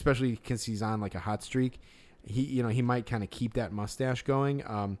especially because he's on like a hot streak, he might kind of keep that mustache going.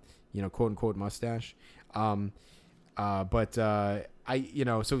 Quote unquote mustache. So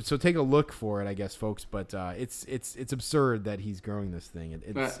take a look for it, I guess, folks. But it's absurd that he's growing this thing.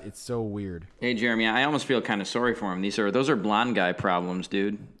 It's so weird. Hey, Jeremy, I almost feel kind of sorry for him. Those are blonde guy problems,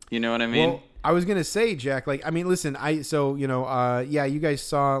 dude. You know what I mean? Well, I was gonna say, Jack. Like, I mean, listen. You guys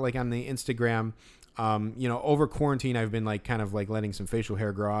saw like on the Instagram. Over quarantine, I've been like kind of like letting some facial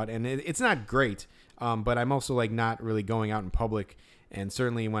hair grow out, and it's not great. But I'm also like not really going out in public. And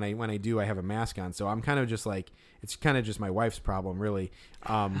certainly when I do, I have a mask on. So I'm kind of just like, it's kind of just my wife's problem, really.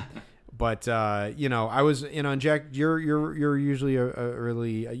 But I was, and Jack, you're usually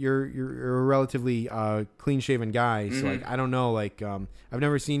you're a relatively clean shaven guy. So like, I don't know, like I've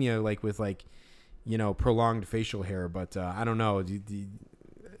never seen you like with like, prolonged facial hair. But I don't know.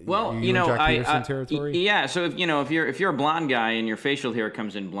 Well, in Jack Peterson territory? Yeah. So if you're a blonde guy and your facial hair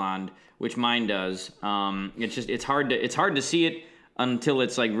comes in blonde, which mine does, it's hard to see it until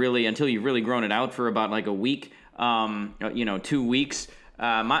you've really grown it out for about like a week, 2 weeks.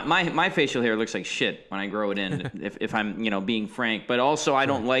 My facial hair looks like shit when I grow it in, if I'm being frank. But also I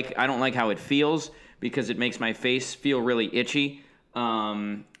don't like how it feels because it makes my face feel really itchy. So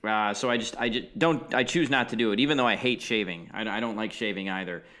I choose not to do it, even though I hate shaving. I don't like shaving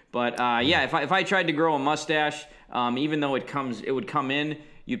either. But if I tried to grow a mustache, even though it would come in,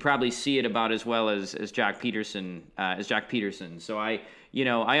 you'd probably see it about as well as Jack Peterson. So I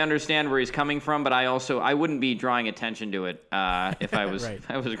understand where he's coming from, but I wouldn't be drawing attention to it if I was if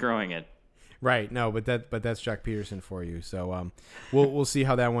I was growing it. Right. No, but that's Jack Peterson for you. So we'll see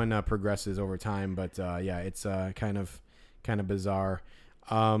how that one progresses over time. But it's kind of bizarre.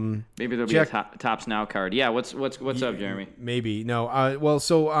 Maybe there'll be a Tops Now card. Yeah. What's up, Jeremy? Maybe no.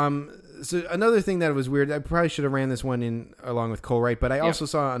 So another thing that was weird. I probably should have ran this one in along with Cole Wright, but I also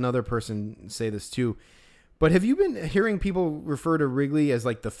saw another person say this too. But have you been hearing people refer to Wrigley as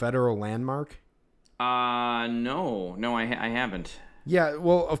like the federal landmark? No, I haven't. Yeah,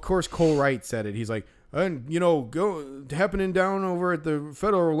 well, of course Cole Wright said it. He's like, and go happening down over at the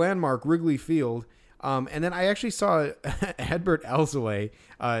federal landmark, Wrigley Field. And then I actually saw Edbert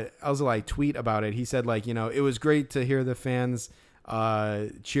Elzalai tweet about it. He said like, it was great to hear the fans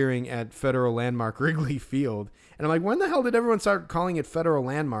cheering at federal landmark Wrigley Field. And I'm like, when the hell did everyone start calling it federal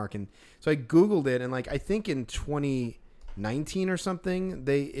landmark? And so I Googled it, and like I think in 2019 or something,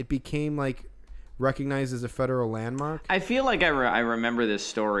 it became like recognized as a federal landmark. I feel like I remember this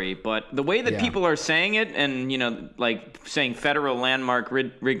story, but the way that people are saying it, and like saying federal landmark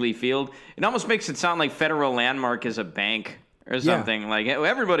Wrigley Field, it almost makes it sound like federal landmark is a bank or something. Like, hey,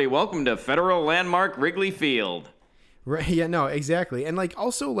 everybody, welcome to federal landmark Wrigley Field. Right? Yeah. No. Exactly. And like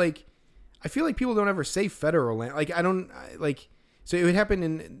also like, I feel like people don't ever say federal land. Like so it would happen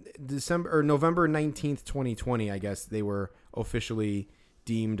in November 19th, 2020. I guess they were officially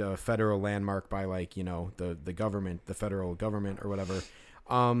deemed a federal landmark by like, the government, the federal government or whatever.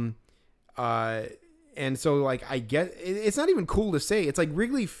 And so like, I get it's not even cool to say. It's like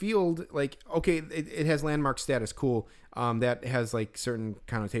Wrigley Field, like, okay, it has landmark status. Cool. That has like certain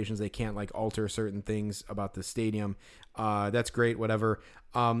connotations. They can't like alter certain things about the stadium. That's great. Whatever.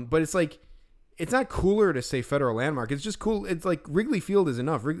 But it's like, it's not cooler to say federal landmark. It's just cool. It's like Wrigley Field is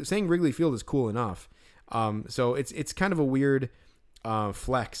enough. Saying Wrigley Field is cool enough. So it's kind of a weird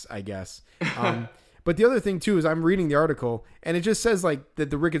flex, I guess. But the other thing too is I'm reading the article and it just says like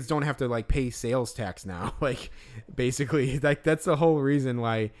that the Ricketts don't have to like pay sales tax now. Like basically like that's the whole reason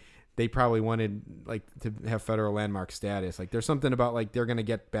why they probably wanted like to have federal landmark status. Like there's something about like they're going to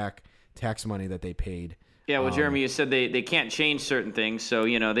get back tax money that they paid. Yeah, well, Jeremy, you said they can't change certain things. So,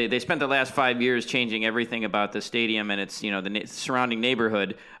 they spent the last 5 years changing everything about the stadium and its, the surrounding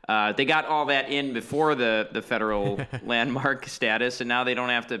neighborhood. They got all that in before the federal landmark status, and now they don't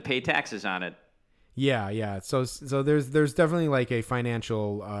have to pay taxes on it. Yeah. So there's definitely like a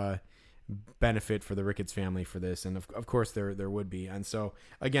financial benefit for the Ricketts family for this, and of course there would be. And so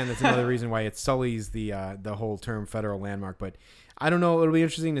again, that's another reason why it sullies the whole term federal landmark. But I don't know. It'll be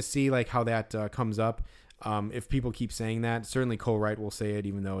interesting to see like how that comes up. If people keep saying that, certainly Cole Wright will say it,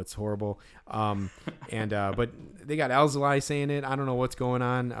 even though it's horrible. But they got Elzalai saying it. I don't know what's going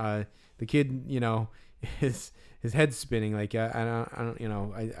on. The kid, his head's spinning. Like I don't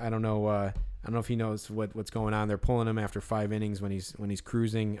know. I don't know if he knows what's going on. They're pulling him after 5 innings when he's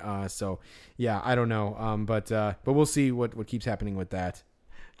cruising. So yeah, I don't know. But we'll see what keeps happening with that.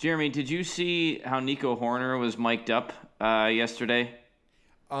 Jeremy, did you see how Nico Horner was mic'd up yesterday?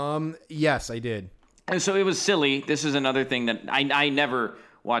 Yes, I did. And so it was silly. This is another thing that I never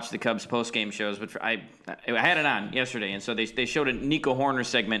watch the Cubs post-game shows, but I had it on yesterday, and so they showed a Nico Horner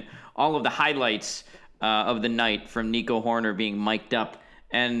segment, all of the highlights of the night from Nico Horner being mic'd up,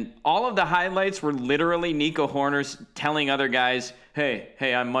 and all of the highlights were literally Nico Horner telling other guys, "Hey,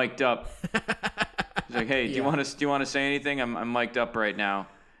 I'm mic'd up." He's like, "Hey, do you want to say anything? I'm mic'd up right now."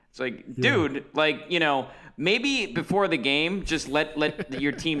 It's like, dude, like, maybe before the game, just let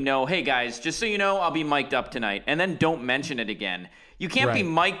your team know, hey guys, just so you know, I'll be mic'd up tonight, and then don't mention it again. You can't be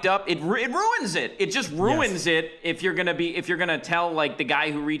mic'd up. It ruins it. It just ruins it if you're gonna tell like the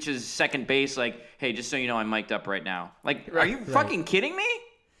guy who reaches second base, like, hey, just so you know, I'm mic'd up right now. Like, are you fucking kidding me?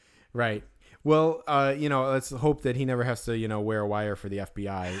 Right. Well, let's hope that he never has to, wear a wire for the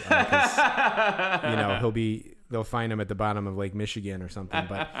FBI. 'Cause, they'll find him at the bottom of Lake Michigan or something.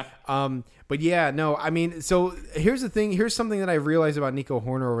 But yeah, no, I mean, so here's the thing. Here's something that I've realized about Nico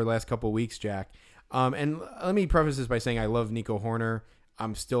Horner over the last couple of weeks, Jack. And let me preface this by saying I love Nico Horner.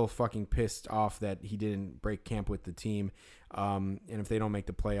 I'm still fucking pissed off that he didn't break camp with the team. And if they don't make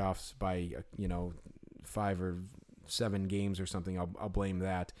the playoffs by, 5 or 7 games or something, I'll blame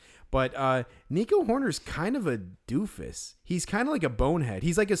that. But Nico Horner's kind of a doofus. He's kind of like a bonehead.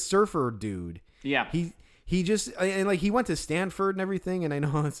 He's like a surfer dude. Yeah. He just, and like he went to Stanford and everything, and I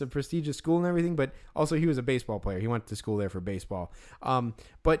know it's a prestigious school and everything, but also he was a baseball player. He went to school there for baseball.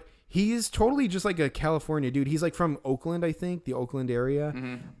 But he is totally just like a California dude. He's like from Oakland, I think, the Oakland area.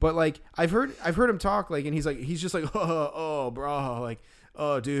 Mm-hmm. But like I've heard him talk like, and he's just like, oh, bro, like,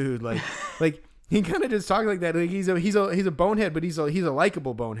 oh, dude, like, like. He kind of just talks like that. Like he's a bonehead, but he's a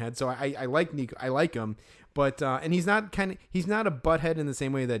likable bonehead. So I like Nico. I like him, but and he's not a butthead in the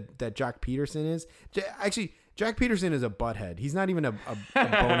same way that Jack Peterson is. Actually, Jack Peterson is a butthead. He's not even a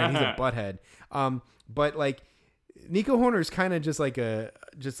bonehead. He's a butthead. But like Nico Horner is kind of just like a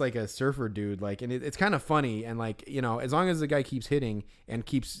surfer dude. Like, and it's kind of funny. And like, as long as the guy keeps hitting and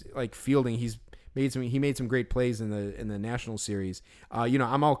keeps like fielding, he made some great plays in the national series.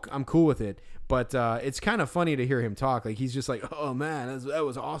 I'm cool with it, but it's kind of funny to hear him talk. Like he's just like, oh man, that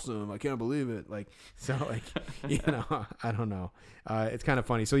was awesome. I can't believe it. Like, so like, I don't know. It's kind of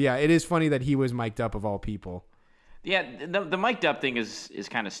funny. So yeah, it is funny that he was mic'd up of all people. Yeah, the mic'd up thing is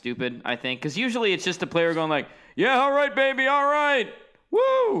kind of stupid, I think, because usually it's just a player going like, yeah, all right, baby, all right.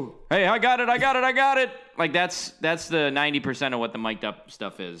 Woo! Hey, I got it. Like that's the 90% of what the mic'd up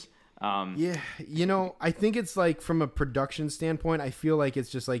stuff is. Yeah, I think it's like from a production standpoint, I feel like it's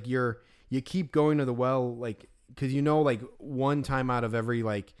just like you keep going to the well, like, cause like one time out of every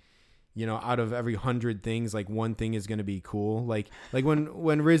like, out of every 100 things, like one thing is going to be cool. Like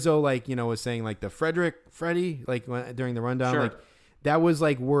when Rizzo, like, was saying like the Freddie, like during the rundown, sure. Like that was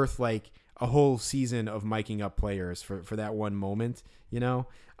like worth like a whole season of miking up players for that one moment,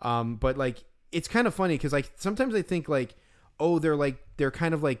 but like, it's kind of funny. Cause like sometimes I think like, oh, they're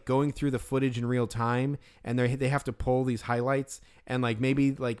kind of like going through the footage in real time, and they have to pull these highlights, and maybe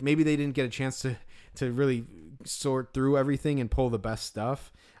they didn't get a chance to really sort through everything and pull the best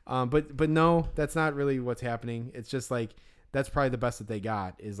stuff. But no, that's not really what's happening. It's just like that's probably the best that they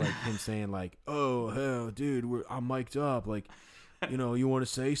got is like him saying like, oh hell, dude, I'm mic'd up. Like, you want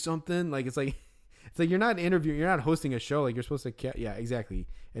to say something? Like it's like you're not interviewing, you're not hosting a show. Like you're supposed to. Yeah, exactly.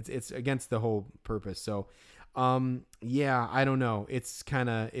 It's against the whole purpose. So. Yeah, I don't know. It's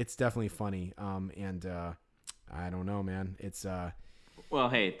definitely funny. And I don't know, man. It's well,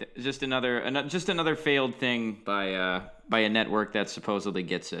 hey, just another failed thing by a network that supposedly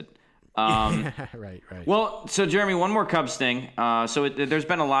gets it. Right. Well, so Jeremy, one more Cubs thing. There's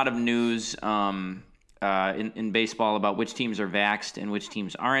been a lot of news in baseball about which teams are vaxxed and which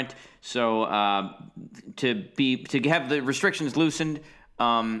teams aren't. So to have the restrictions loosened.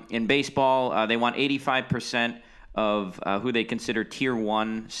 In baseball, they want 85% of who they consider Tier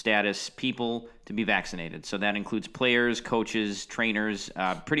 1 status people to be vaccinated. So that includes players, coaches, trainers,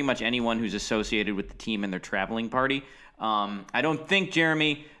 pretty much anyone who's associated with the team and their traveling party. I don't think,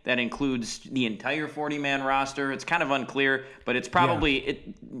 Jeremy, that includes the entire 40-man roster. It's kind of unclear, but it's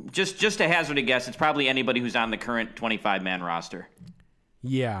probably just a hazard a guess. It's probably anybody who's on the current 25-man roster.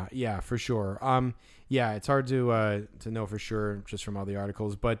 Yeah, for sure. Yeah, it's hard to know for sure just from all the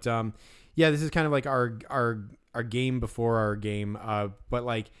articles, but this is kind of like our game before our game. But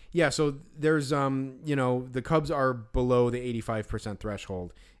like, yeah, so there's the Cubs are below the 85%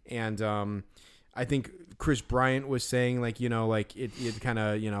 threshold, and I think Chris Bryant was saying like it kind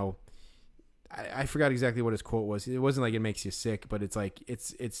of I forgot exactly what his quote was. It wasn't like it makes you sick, but it's like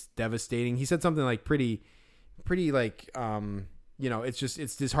it's devastating. He said something like pretty like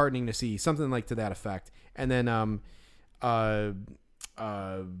it's disheartening to see, something like to that effect. And then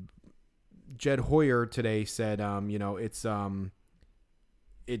Jed Hoyer today said it's oh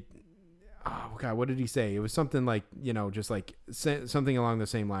god, what did he say? It was something like just like something along the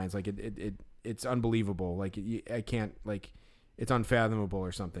same lines, like it's unbelievable, like I can't, like it's unfathomable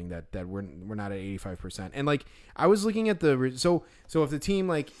or something that we're not at 85%. And like I was looking at so if the team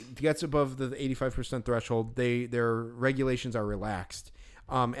like gets above the 85% threshold, their regulations are relaxed.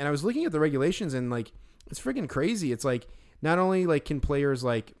 And I was looking at the regulations, and like it's freaking crazy. It's like not only like can players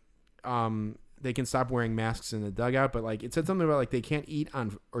like they can stop wearing masks in the dugout, but like it said something about like they can't eat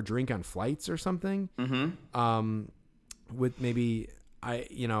on or drink on flights or something. Mm-hmm. With maybe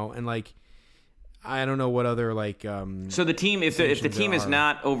and like I don't know what other like. So the team, if the team is are.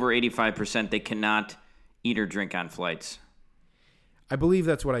 not over 85%, they cannot eat or drink on flights. I believe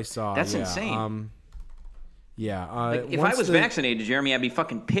that's what I saw. That's yeah. insane. Yeah. If I was vaccinated, Jeremy, I'd be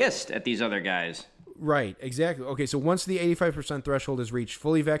fucking pissed at these other guys. Right, exactly. Okay, so once the 85% threshold is reached,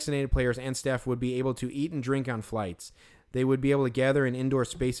 fully vaccinated players and staff would be able to eat and drink on flights. They would be able to gather in indoor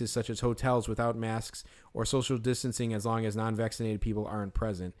spaces such as hotels without masks or social distancing as long as non-vaccinated people aren't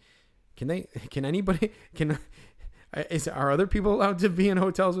present. Are other people allowed to be in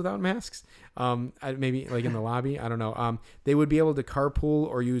hotels without masks? Maybe like in the lobby? I don't know. They would be able to carpool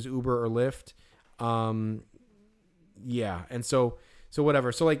or use Uber or Lyft. Yeah, and so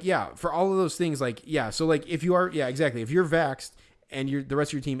whatever. So like, yeah, for all of those things, like, yeah. So like, if you are, yeah, exactly. If you're vaxxed and the rest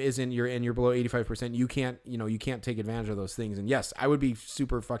of your team isn't, you're below 85%, you can't take advantage of those things. And yes, I would be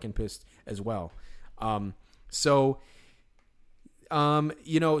super fucking pissed as well. I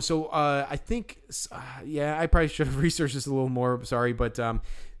think, I probably should have researched this a little more. Sorry, but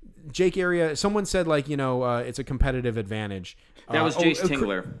Jake Arrieta, someone said like, it's a competitive advantage. That was Jace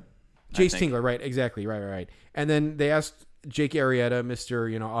Tingler. Jace Tingler, right? Exactly, right. And then they asked Jake Arrieta,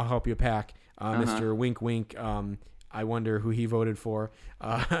 Mr. I'll help you pack, Mr. Wink Wink. I wonder who he voted for.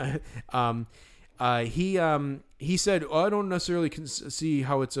 He said, I don't necessarily see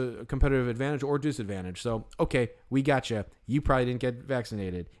how it's a competitive advantage or disadvantage. So, okay, we got you. You probably didn't get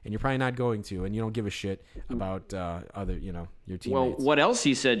vaccinated, and you're probably not going to, and you don't give a shit about other, your teammates. Well, what else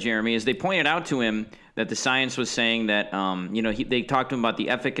he said, Jeremy, is they pointed out to him that the science was saying that, they talked to him about the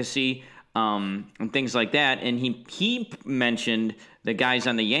efficacy and things like that, and he mentioned the guys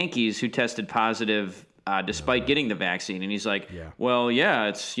on the Yankees who tested positive despite getting the vaccine, and he's like,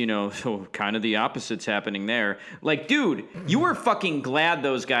 it's so kind of the opposite's happening there. Like, dude, you were fucking glad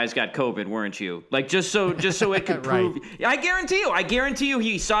those guys got COVID, weren't you? Like, just so it could prove. Right. I guarantee you,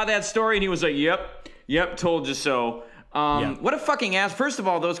 he saw that story and he was like, yep, told you so. What a fucking ass. First of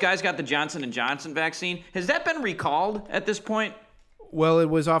all, those guys got the Johnson & Johnson vaccine. Has that been recalled at this point? Well, it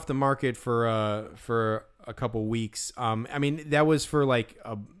was off the market for a couple weeks. That was for like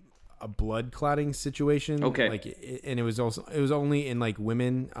a blood clotting situation. Okay. And it was only in like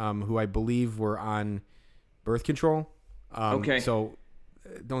women who I believe were on birth control. Okay. So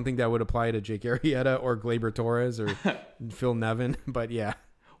don't think that would apply to Jake Arrieta or Gleyber Torres or Phil Nevin, but yeah.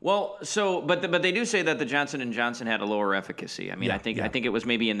 Well, but they do say that the Johnson & Johnson had a lower efficacy. I think it was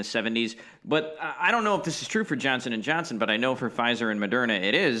maybe in the 70s. But I don't know if this is true for Johnson & Johnson, but I know for Pfizer and Moderna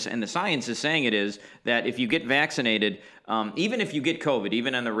it is, and the science is saying it is, that if you get vaccinated, even if you get COVID,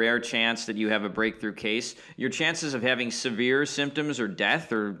 even on the rare chance that you have a breakthrough case, your chances of having severe symptoms or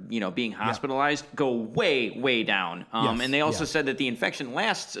death or being hospitalized go way, way down. And they also said that the infection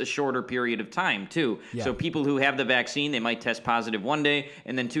lasts a shorter period of time too. Yeah. So people who have the vaccine, they might test positive one day,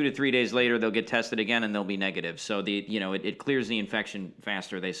 and then 2 to 3 days later they'll get tested again and they'll be negative. So it clears the infection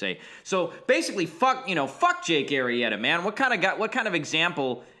faster, they say. So basically, fuck Jake Arrieta, man. What kind of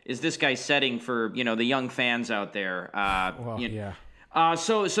example is this guy setting for the young fans out there?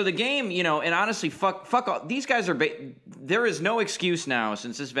 So the game, and honestly, fuck all, these guys are. There is no excuse now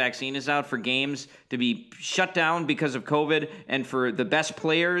since this vaccine is out for games to be shut down because of COVID, and for the best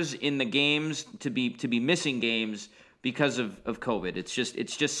players in the games to be missing games because of COVID. It's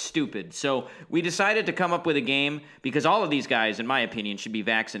just stupid. So we decided to come up with a game because all of these guys, in my opinion, should be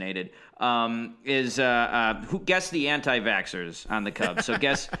vaccinated. Who guess the anti-vaxxers on the Cubs? So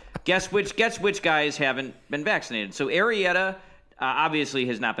guess which guys haven't been vaccinated. So Arrieta obviously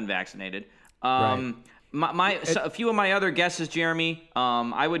has not been vaccinated. Right. A few of my other guesses, Jeremy.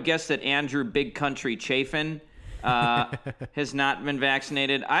 I would guess that Andrew Big Country Chafin has not been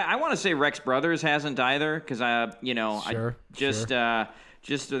vaccinated. I want to say Rex Brothers hasn't either because just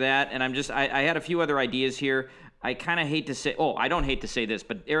that, and I had a few other ideas here. I kind of hate to say. Oh, I don't hate to say this,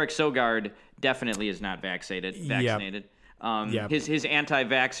 but Eric Sogard definitely is not vaccinated. Yep. His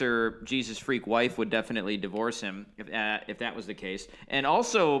anti-vaxxer Jesus freak wife would definitely divorce him if that was the case, and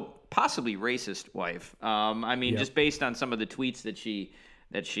also possibly racist wife. Just based on some of the tweets that she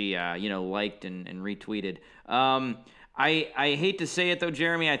liked and retweeted. I hate to say it though,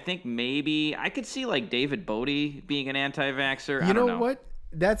 Jeremy. I think maybe I could see like David Bodie being an anti-vaxxer. You know what?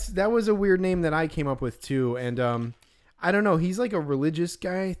 That was a weird name that I came up with too, and I don't know. He's like a religious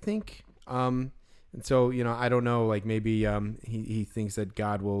guy, I think. And so I don't know. Like maybe he thinks that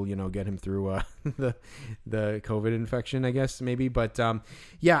God will get him through the COVID infection, I guess maybe. But I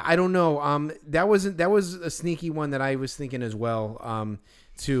don't know. That was a sneaky one that I was thinking as well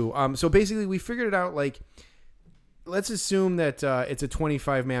too. So basically, we figured it out like let's assume that it's a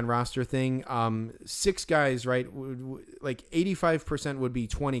 25-man roster thing. 6 guys, right? Like 85% would be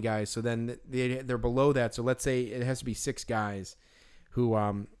 20 guys. So then they're below that. So let's say it has to be 6 guys who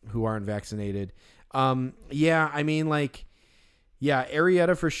aren't vaccinated. Arrieta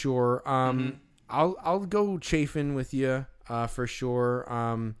for sure. I'll go Chafin with you for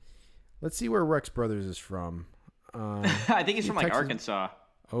sure. Let's see where Rex Brothers is from. I think he's from like Arkansas.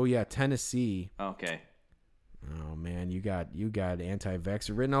 Oh yeah, Tennessee. Okay. Oh man, you got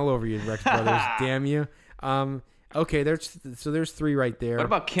anti-vaxxer written all over you, Rex Brothers. Damn you. Okay, there's 3 right there. What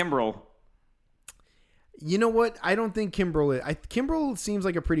about Kimbrel? You know what? I don't think Kimbrel. Kimbrel seems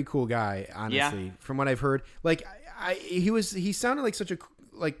like a pretty cool guy, honestly, from what I've heard. Like he sounded like such a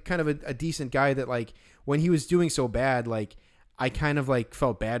kind of a decent guy that like when he was doing so bad, like I kind of like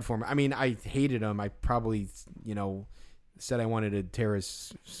felt bad for him. I mean, I hated him. I probably said I wanted to tear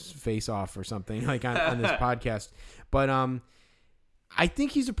his face off or something like on this podcast. But I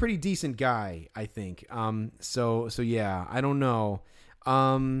think he's a pretty decent guy, I think. So yeah, I don't know.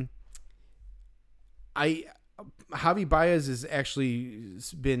 Javi Baez has actually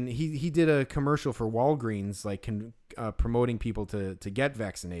been he did a commercial for Walgreens like promoting people to get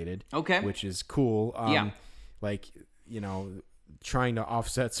vaccinated. Okay. Which is cool. Trying to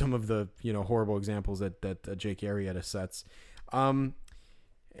offset some of the horrible examples that Jake Arrieta sets.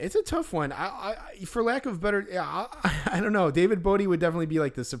 It's a tough one. I for lack of better, I don't know. David Bodie would definitely be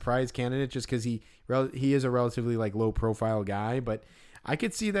like the surprise candidate just because he is a relatively like low profile guy, but I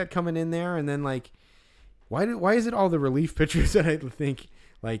could see that coming in there. And then like, why is it all the relief pitchers that I think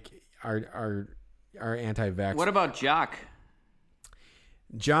like are anti-vax? What about Jock?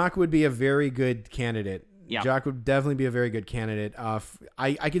 Jock would be a very good candidate. Yeah. Jock would definitely be a very good candidate. I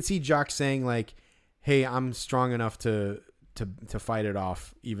could see Jock saying like, "Hey, I'm strong enough to fight it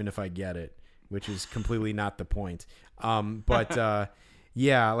off, even if I get it," which is completely not the point.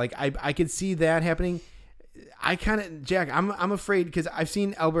 Yeah, like I could see that happening. Jack, I'm afraid because I've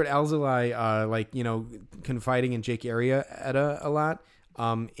seen Albert Alzolay confiding in Jake Arrieta a lot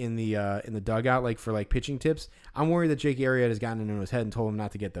in the dugout, like for like pitching tips. I'm worried that Jake Arrieta has gotten into his head and told him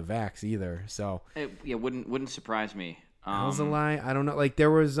not to get the vax either. So it wouldn't surprise me. Alzolay, I don't know. Like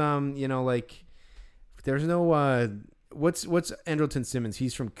there was there's no what's Andrelton Simmons?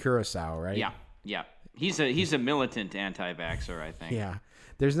 He's from Curacao, right? Yeah. He's a militant anti-vaxxer, I think. Yeah.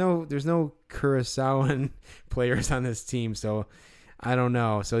 There's no Curaçaoan players on this team, so I don't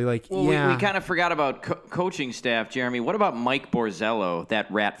know. So we kind of forgot about coaching staff, Jeremy. What about Mike Borzello,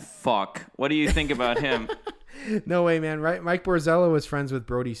 that rat fuck? What do you think about him? No way, man. Right? Mike Borzello was friends with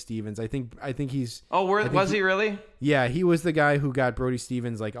Brody Stevens. I think he's. Oh, was he really? Yeah, he was the guy who got Brody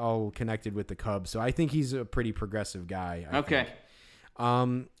Stevens like all connected with the Cubs. So I think he's a pretty progressive guy. I think.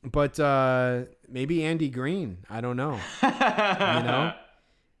 But maybe Andy Green. I don't know.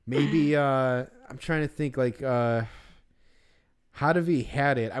 Maybe I'm trying to think like Hadavi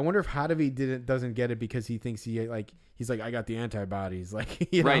had it. I wonder if Hadavi doesn't get it because he thinks he's like I got the antibodies. Like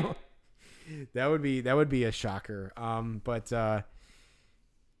right. That would be a shocker.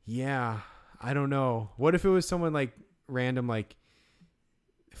 Yeah, I don't know. What if it was someone like random like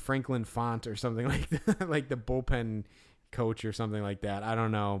Franklin Font or something like that, like the bullpen coach or something like that. I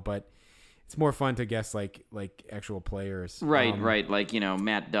don't know, but it's more fun to guess like actual players. Right. Like,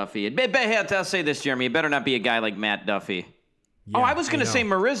 Matt Duffy. I'll say this, Jeremy. It better not be a guy like Matt Duffy. Yeah, I was going to say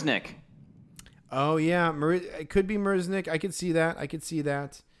Marisnik. Oh, yeah. It could be Marisnik. I could see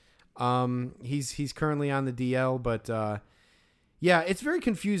that. He's currently on the DL, but yeah, it's very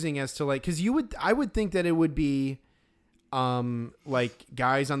confusing as to like, because I would think that it would be like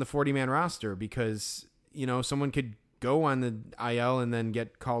guys on the 40-man roster because, someone could go on the IL and then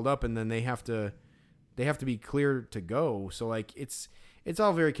get called up and then they have to be clear to go. So like it's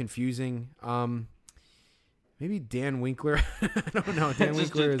all very confusing. Maybe Dan Winkler. I don't know. Dan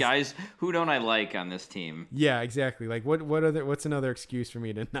Winkler is guys who don't I like on this team. Yeah, exactly. Like what's another excuse for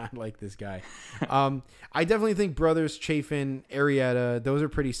me to not like this guy? I definitely think Brothers, Chafin, Arrieta, those are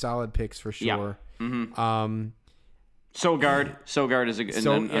pretty solid picks for sure. Yeah. Mm-hmm. Sogard is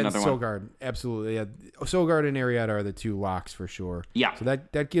another one. Sogard, absolutely. Yeah. Sogard and Arrieta are the 2 locks for sure. Yeah. So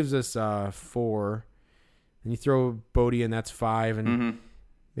that gives us 4. And you throw Bodie in, that's 5, and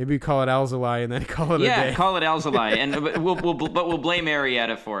maybe we call it Alzolay and then call it a day. Yeah, call it Alzolay, and we'll blame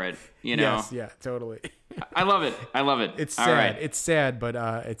Arrieta for it. Yes, yeah, totally. I love it. It's sad. Right. It's sad, but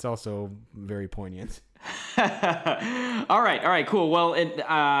it's also very poignant. All right, cool. Well,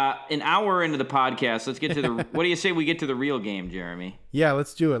 an hour into the podcast, let's get to the. What do you say we get to the real game, Jeremy? Yeah,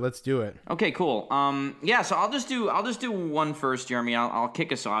 let's do it. Okay, cool. So I'll just do one first, Jeremy. I'll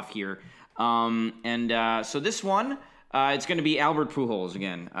kick us off here. So this one, it's going to be Albert Pujols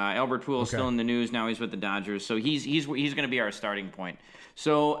again. Albert Pujols still in the news now. He's with the Dodgers, so he's going to be our starting point.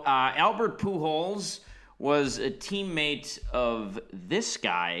 So Albert Pujols was a teammate of this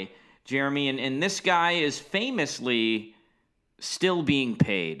guy, Jeremy, and this guy is famously still being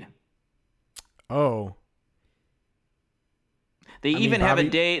paid. Oh. They even have a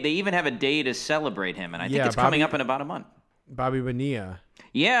day. They even have a day to celebrate him, and I think it's coming up in about a month. Bobby Bonilla.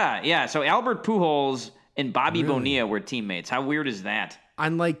 Yeah. So Albert Pujols and Bobby Bonilla were teammates. How weird is that?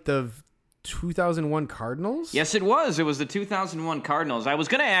 Unlike the 2001 Cardinals? Yes, it was. It was the 2001 Cardinals. I was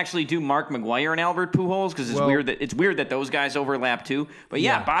going to actually do Mark McGwire and Albert Pujols because it's weird that those guys overlap too. But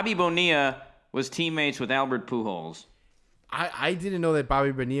yeah, Bobby Bonilla was teammates with Albert Pujols. I didn't know that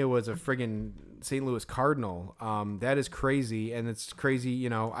Bobby Bonilla was a friggin' St. Louis Cardinal. That is crazy, and it's crazy.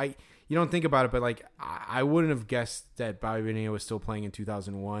 You don't think about it, but like I wouldn't have guessed that Bobby Bonilla was still playing in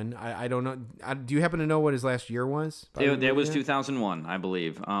 2001. I don't know. Do you happen to know what his last year was? It was 2001, I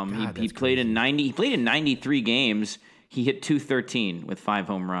believe. He played in 90. He played in 93 games. He hit .213 with 5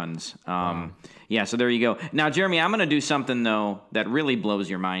 home runs. Yeah, so there you go. Now, Jeremy, I'm going to do something though that really blows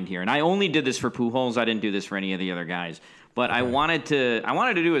your mind here, and I only did this for Pujols. I didn't do this for any of the other guys. But I wanted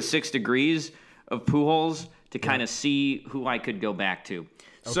to do a 6 degrees of Pujols to kind of see who I could go back to.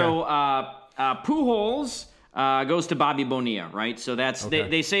 Okay. So Pujols goes to Bobby Bonilla, right? So that's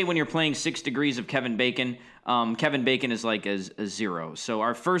they say when you're playing 6 degrees of Kevin Bacon, Kevin Bacon is like a 0. So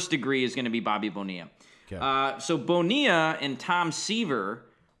our first degree is going to be Bobby Bonilla. Okay. So Bonilla and Tom Seaver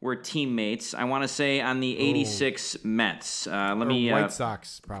were teammates, I want to say, on the 86 Mets. White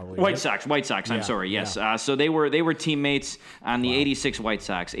Sox, probably. White Sox, I'm sorry, yes. Yeah. So they were teammates on the 86 White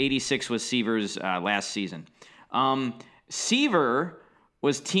Sox. 86 was Seaver's last season. Seaver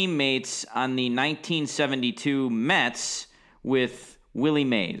was teammates on the 1972 Mets with Willie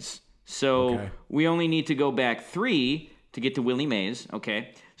Mays. So we only need to go back 3 to get to Willie Mays,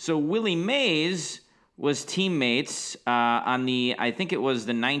 okay? So Willie Mays was teammates on the, I think it was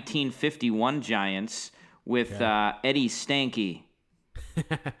the 1951 Giants with Eddie Stanky.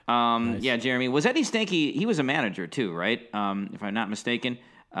 Nice. Yeah, Jeremy. Was Eddie Stanky, he was a manager too, right? If I'm not mistaken.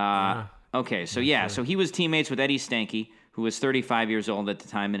 Okay, so so he was teammates with Eddie Stanky, who was 35 years old at the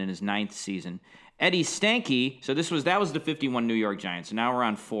time and in his 9th season. Eddie Stanky, so that was the 51 New York Giants, so now we're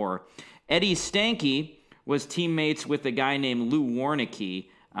on 4. Eddie Stanky was teammates with a guy named Lou Warneke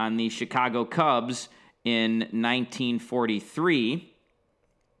on the Chicago Cubs in 1943.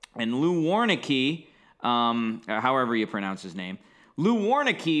 And Lou Warneke, however you pronounce his name, Lou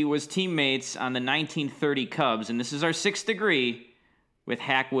Warneke was teammates on the 1930 Cubs, and this is our 6th degree, with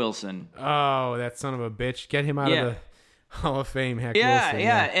Hack Wilson. Oh, that son of a bitch. Get him out of the Hall of Fame, Hack Wilson.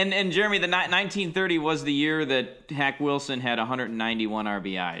 Yeah. And Jeremy, the 1930 was the year that Hack Wilson had 191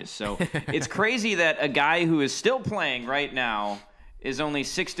 RBIs. So it's crazy that a guy who is still playing right now is only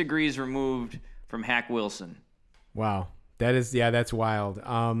 6 degrees removed from Hack Wilson. Wow. That's wild.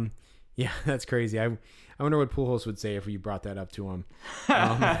 Yeah, that's crazy. I wonder what Pujols would say if you brought that up to him.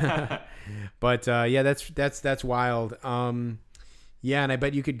 But that's wild. Yeah, and I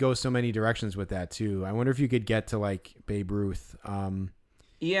bet you could go so many directions with that too. I wonder if you could get to like Babe Ruth.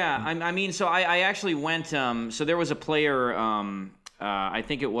 Yeah, I mean, so I actually went. So there was a player. I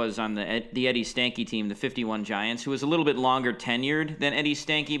think it was on the Eddie Stanky team, the 51 Giants, who was a little bit longer tenured than Eddie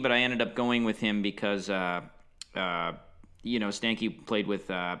Stanky, but I ended up going with him because Stanky played with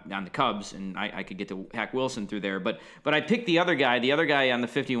on the Cubs, and I could get to Hack Wilson through there. But I picked the other guy. The other guy on the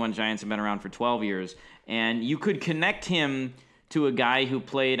 51 Giants had been around for 12 years, and you could connect him to a guy who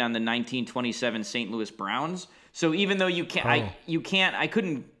played on the 1927 St. Louis Browns. So even though I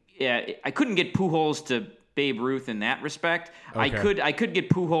couldn't get Pujols to Babe Ruth in that respect. Okay. I could get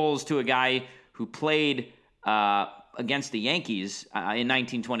Pujols to a guy who played against the Yankees in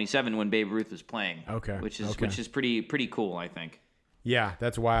 1927 when Babe Ruth was playing. Okay, which is pretty cool, I think. Yeah,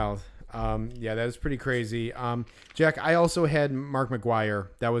 that's wild. That is pretty crazy. Jack, I also had Mark McGwire.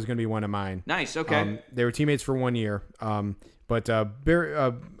 That was going to be one of mine. Nice. Okay. They were teammates for 1 year. But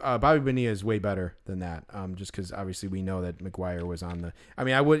Bobby Bonilla is way better than that. Just because obviously we know that McGwire was on the. I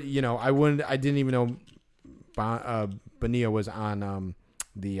mean, I didn't even know Bonilla was on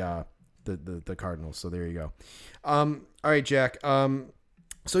the Cardinals. So there you go. All right, Jack.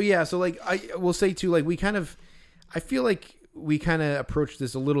 So like I will say too, like I feel like we kind of approached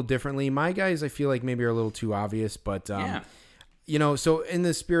this a little differently. My guys, I feel like maybe are a little too obvious, but so in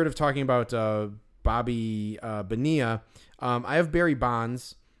the spirit of talking about Bobby Bonilla. I have Barry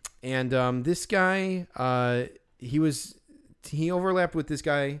Bonds, and this guy, he overlapped with this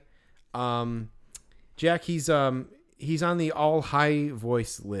guy. Jack, he's on the all high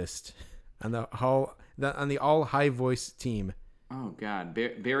voice list. on the all high voice team. Oh God,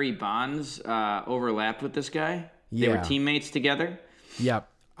 Barry Bonds overlapped with this guy. They Yeah. were teammates together. Yep.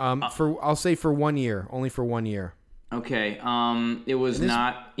 I'll say for 1 year, only for 1 year. Okay. It was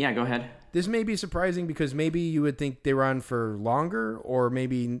not. Yeah, go ahead. This may be surprising because maybe you would think they were on for longer, or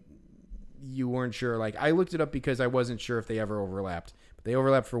maybe you weren't sure. Like, I looked it up because I wasn't sure if they ever overlapped, but they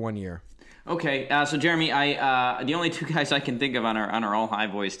overlapped for 1 year. Okay, so Jeremy, the only two guys I can think of on our all high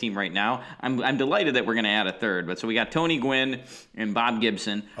voice team right now. I'm delighted that we're going to add a third, but so we got Tony Gwynn and Bob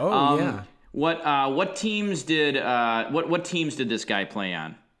Gibson. Oh yeah. What teams did this guy play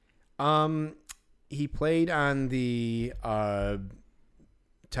on? He played on the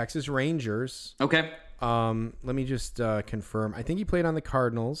Texas Rangers. Okay. Let me just confirm. I think he played on the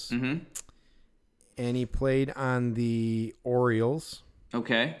Cardinals. Mm-hmm. And he played on the Orioles.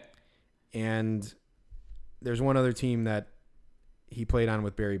 Okay. And there's one other team that he played on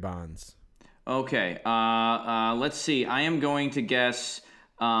with Barry Bonds. Okay. Let's see. I am going to guess.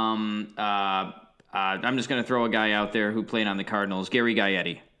 I'm just going to throw a guy out there who played on the Cardinals. Gary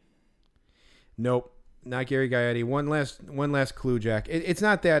Gaetti. Nope, not Gary Gaetti. One last clue, Jack. It's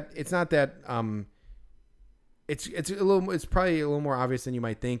not that. It's probably a little more obvious than you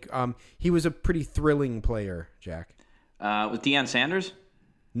might think. He was a pretty thrilling player, Jack. Was Deion Sanders?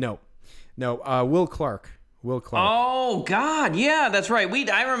 No. Will Clark. Oh God, yeah, that's right.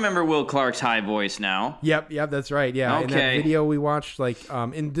 I remember Will Clark's high voice now. Yep, that's right. Yeah, Okay. In that video we watched, like,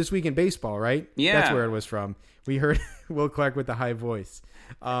 in This Week in Baseball, right? Yeah, that's where it was from. We heard Will Clark with the high voice.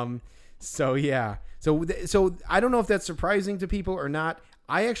 So yeah, so I don't know if that's surprising to people or not.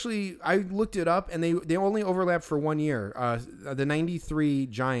 I looked it up, and they only overlapped for 1 year. The '93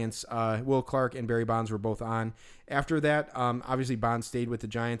 Giants, Will Clark and Barry Bonds were both on. After that, obviously Bonds stayed with the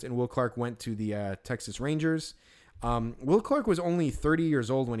Giants, and Will Clark went to the Texas Rangers. Will Clark was only 30 years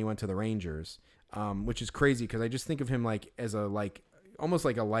old when he went to the Rangers, which is crazy because I just think of him like as almost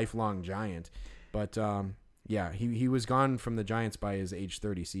like a lifelong Giant. But yeah, he was gone from the Giants by his age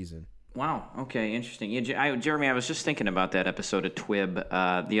 30 season. Wow. Okay. Interesting. Yeah, Jeremy, I was just thinking about that episode of Twib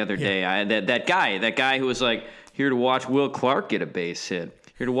the other day. That guy who was like here to watch Will Clark get a base hit,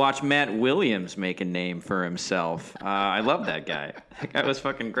 here to watch Matt Williams make a name for himself. I love that guy. That guy was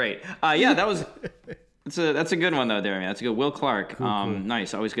fucking great. Yeah, that's a good one though, Jeremy. That's a good Will Clark. Cool.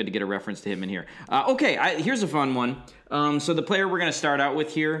 Nice. Always good to get a reference to him in here. Okay. Here's a fun one. So the player we're going to start out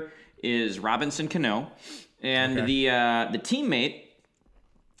with here is Robinson Cano, and the teammate.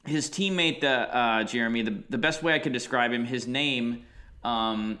 His teammate, Jeremy, the best way I could describe him, his name,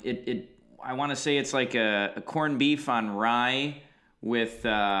 I want to say it's like a corned beef on rye with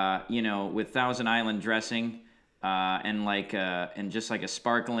Thousand Island dressing, and just like a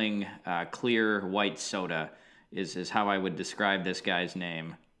sparkling clear white soda is how I would describe this guy's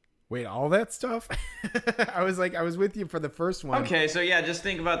name. Wait, all that stuff? I was with you for the first one. Okay, so yeah, just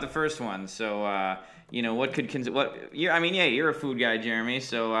think about the first one. So, you're a food guy, Jeremy.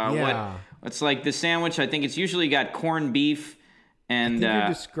 So, what's like the sandwich? I think it's usually got corned beef and. I think you're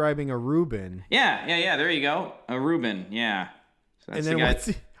describing a Reuben. Yeah. There you go, a Reuben. Yeah. So that's and then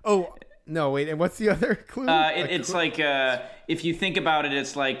and what's the other clue? It's like if you think about it,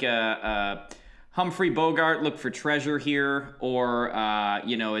 it's like Humphrey Bogart, look for treasure here, or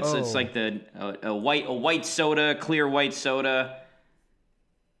it's like a white soda, clear white soda.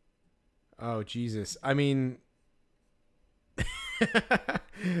 Oh Jesus! I mean,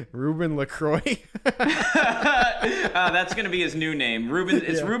 Ruben LaCroix. That's gonna be his new name. Ruben.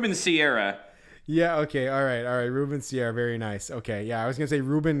 It's Ruben Sierra. Yeah. Okay. All right. Ruben Sierra. Very nice. Okay. Yeah. I was gonna say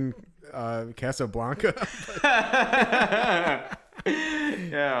Ruben Casablanca.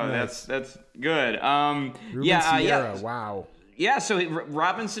 Yeah, nice. That's good. Ruben Sierra. Wow. Yeah. So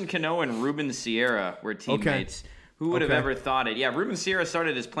Robinson Cano and Ruben Sierra were teammates. Okay. Who would have ever thought it? Yeah, Ruben Sierra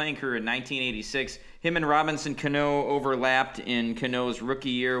started his playing career in 1986. Him and Robinson Cano overlapped in Cano's rookie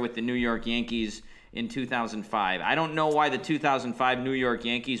year with the New York Yankees in 2005. I don't know why the 2005 New York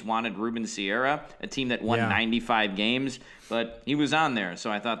Yankees wanted Ruben Sierra, a team that won 95 games, but he was on there, so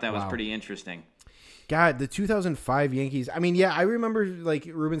I thought that was pretty interesting. God, the 2005 Yankees. I mean, yeah, I remember like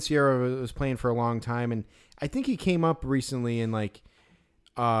Ruben Sierra was playing for a long time, and I think he came up recently in like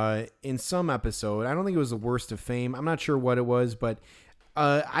in some episode. I don't think it was the Worst of Fame. I'm not sure what it was, but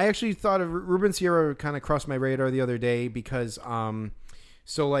I actually thought of Ruben Sierra kind of crossed my radar the other day because some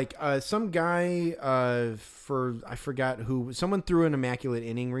guy I forgot who, someone threw an immaculate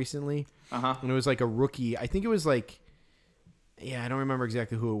inning recently, and it was like a rookie. I think it was like, I don't remember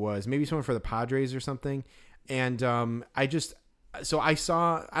exactly who it was. Maybe someone for the Padres or something. And I don't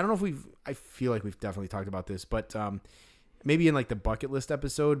know if I feel like we've definitely talked about this, but maybe in like the bucket list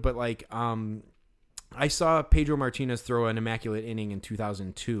episode, but like I saw Pedro Martinez throw an immaculate inning in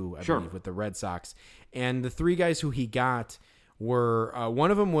 2002, I believe, with the Red Sox, and the three guys who he got were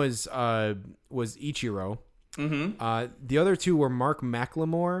one of them was Ichiro. Mm-hmm. The other two were Mark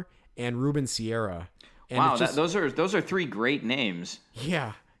McLemore and Ruben Sierra. And wow, those are three great names.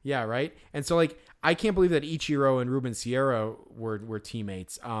 Yeah, right. And so like I can't believe that Ichiro and Ruben Sierra were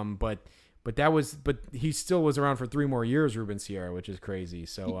teammates. But he still was around for 3 more years, Ruben Sierra, which is crazy.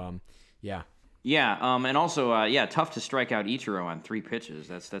 So yeah. Yeah, and also tough to strike out Ichiro on 3 pitches.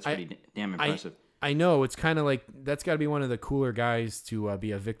 That's pretty damn impressive. I know, it's kind of like that's got to be one of the cooler guys to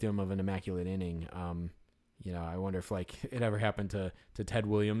be a victim of an immaculate inning. I wonder if like it ever happened to Ted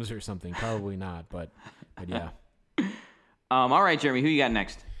Williams or something. Probably not, but yeah. All right, Jeremy, who you got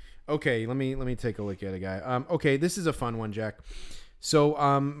next? Okay, let me take a look at a guy. Okay, this is a fun one, Jack. So,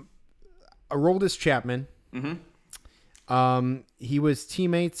 Aroldis Chapman. Mm-hmm. He was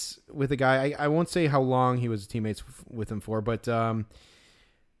teammates with a guy. I won't say how long he was teammates with him for, but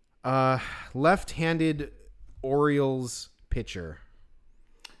left-handed Orioles pitcher.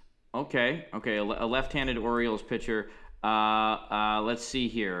 Okay, a left-handed Orioles pitcher. Let's see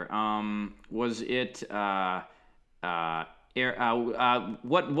here. Was it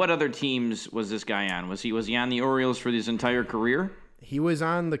what other teams was this guy on? Was he on the Orioles for his entire career? He was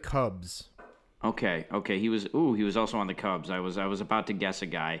on the Cubs. Okay. He was also on the Cubs. I was about to guess a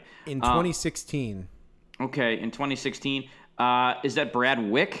guy in 2016. Okay, in 2016. Is that Brad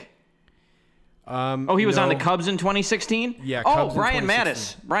Wick? He was on the Cubs in 2016? Yeah. Cubs Brian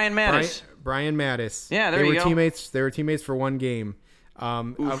Mattis. Brian Mattis. Brian Mattis. Yeah, there you go. They were teammates for 1 game.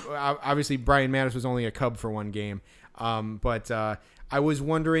 Obviously, Brian Mattis was only a Cub for 1 game. But I was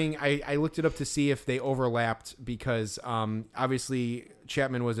wondering, I looked it up to see if they overlapped because obviously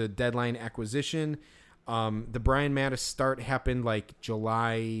Chapman was a deadline acquisition. The Brian Mattis start happened like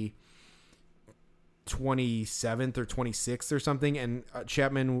July 27th or 26th or something, and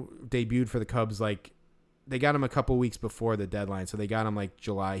Chapman debuted for the Cubs like they got him a couple weeks before the deadline, so they got him like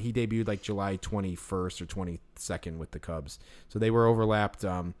July. He debuted like July 21st or 22nd with the Cubs, so they were overlapped.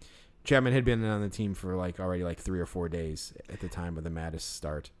 Chapman had been on the team for already 3 or 4 days at the time of the Mattis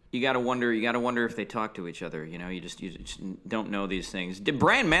start. You gotta wonder if they talk to each other. You just don't know these things.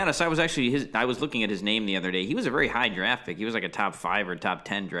 Brian Mattis, I was looking at his name the other day. He was a very high draft pick. He was like a top 5 or top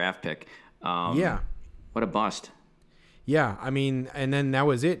 10 draft pick. Yeah. What a bust. Yeah, I mean, and then that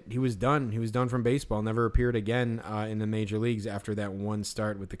was it. He was done. He was done from baseball. Never appeared again in the major leagues after that one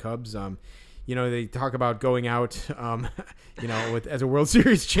start with the Cubs. They talk about going out, as a World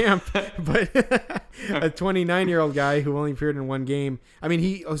Series champ, but a 29-year-old guy who only appeared in 1 game. I mean,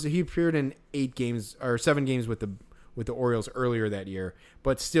 he appeared in 8 games or 7 games with the Orioles earlier that year.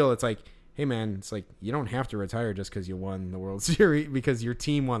 But still, it's like, hey man, it's like you don't have to retire just because you won the World Series because your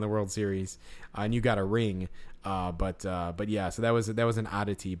team won the World Series and you got a ring. But yeah, so that was an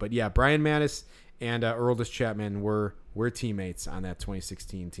oddity. But yeah, Brian Mattis and Aroldis Chapman were teammates on that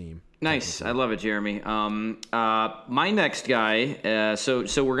 2016 team. Nice, I love it, Jeremy. My next guy.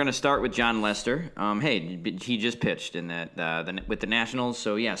 So we're gonna start with John Lester. He just pitched in that with the Nationals.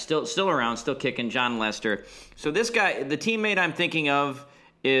 So yeah, still around, still kicking. John Lester. So this guy, the teammate I'm thinking of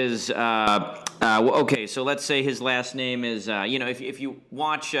is okay. So let's say his last name is if you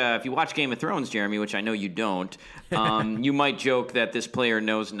watch Game of Thrones, Jeremy, which I know you don't, you might joke that this player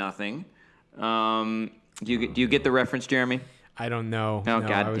knows nothing. Do you get the reference, Jeremy? I don't know. Oh, no,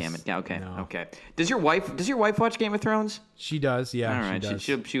 God damn it. Yeah, okay. No. Okay. Does your wife watch Game of Thrones? She does, yeah. All right.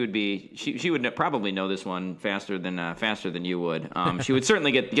 She would probably know this one faster than you would. She would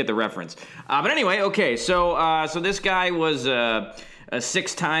certainly get the reference. But anyway, okay. So this guy was a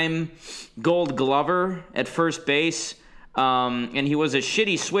 6-time Gold Glover at first base. And he was a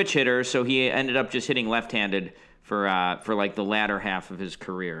shitty switch hitter, so he ended up just hitting left-handed for like the latter half of his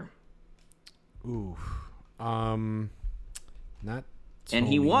career. Ooh. Not Tony. And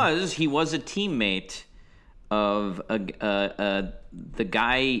he was a teammate of the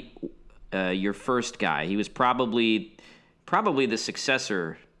guy, your first guy. He was probably the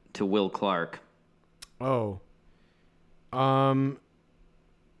successor to Will Clark. Oh.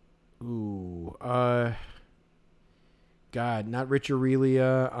 God, not Rich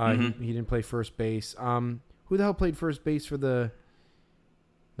Aurelia. He didn't play first base. Who the hell played first base for the?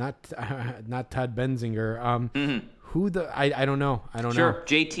 Not Todd Benzinger. I don't know. Sure,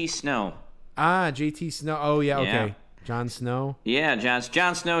 JT Snow. JT Snow. Oh yeah, okay. Yeah. John Snow. Yeah,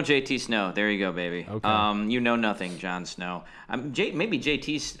 John Snow, JT Snow. There you go, baby. Okay. You know nothing, John Snow. Maybe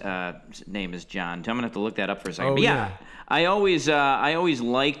JT's name is John. I'm gonna have to look that up for a second. Oh, but yeah, I always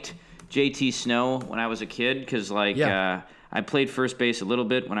liked JT Snow when I was a kid because I played first base a little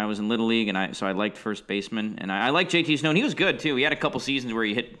bit when I was in Little League, and so I liked first baseman. And I liked JT Snow, and he was good, too. He had a couple seasons where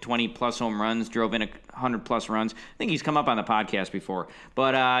he hit 20-plus home runs, drove in 100-plus runs. I think he's come up on the podcast before.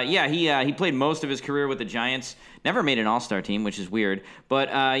 But, he played most of his career with the Giants. Never made an all-star team, which is weird. But,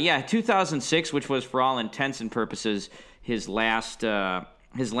 2006, which was for all intents and purposes his last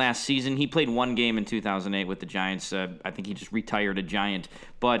season. He played one game in 2008 with the Giants. I think he just retired a Giant.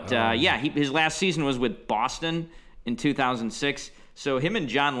 But, his last season was with Boston in 2006. So him and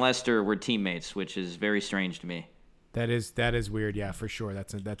John Lester were teammates, which is very strange to me. That is weird. Yeah, for sure.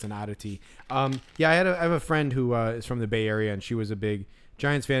 That's an oddity. I have a friend who is from the Bay Area, and she was a big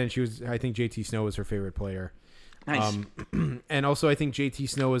Giants fan, and I think JT Snow was her favorite player. Nice. And also I think JT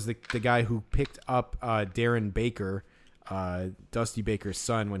Snow was the guy who picked up Darren Baker, Dusty Baker's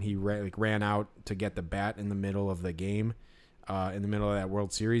son, when he ran out to get the bat in the middle of the game, in the middle of that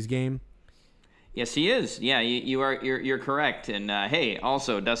World Series game. Yes, he is. Yeah, you're correct. And hey,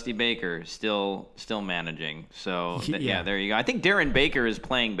 also Dusty Baker still managing. So there you go. I think Darren Baker is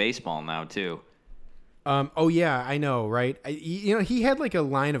playing baseball now too. I know, right? He had like a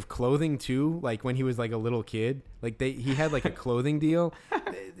line of clothing too, like when he was like a little kid. He had like a clothing deal.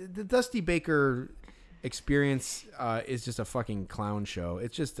 The Dusty Baker experience is just a fucking clown show.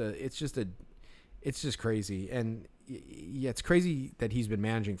 It's just crazy. And yeah, it's crazy that he's been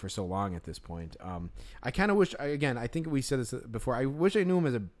managing for so long at this point. I kind of wish, I think we said this before, I wish I knew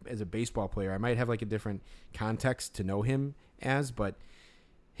him as a baseball player. I might have like a different context to know him as, but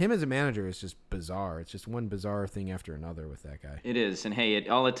him as a manager is just bizarre. It's just one bizarre thing after another with that guy. It is. And hey,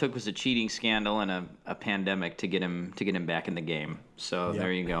 all it took was a cheating scandal and a pandemic to get him back in the game. So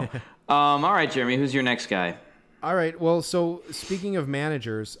There you go. All right, Jeremy, who's your next guy? All right. Well, so speaking of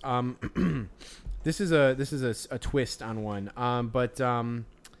managers, This is a twist on one.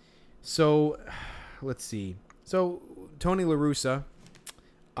 So let's see. So Tony La Russa,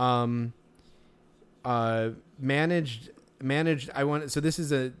 managed. So this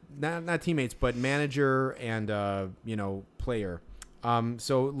is a not teammates, but manager and player.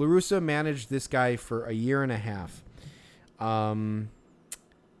 So La Russa managed this guy for a year and a half.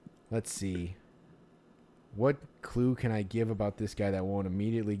 Let's see. What clue can I give about this guy that won't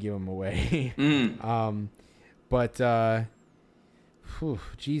immediately give him away?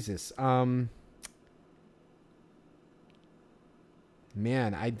 Jesus. Man,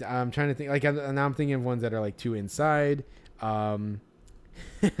 I'm trying to think. Like now I'm thinking of ones that are like too inside. I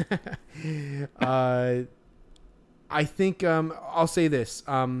think I'll say this.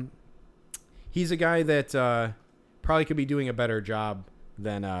 He's a guy that probably could be doing a better job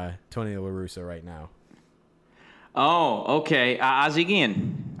than Tony La Russa right now. Oh, okay. Ozzie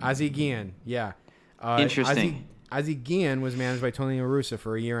Guillen. Ozzie Guillen, yeah. Interesting. Ozzie Guillen was managed by Tony La Russa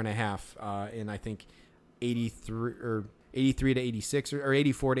for a year and a half in, I think, 83 to 86 or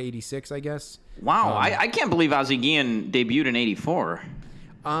 84 to 86, I guess. Wow, I can't believe Ozzie Guillen debuted in 84.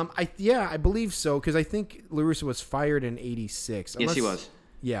 I believe so, because I think La Russa was fired in 86. Yes, he was.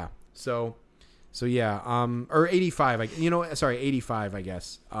 Yeah, so yeah, or 85. 85, I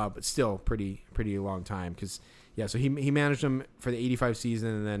guess. But still, pretty long time, because. Yeah, so he managed him for the 85 season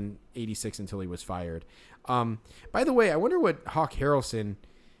and then 86 until he was fired. By the way, I wonder what Hawk Harrelson,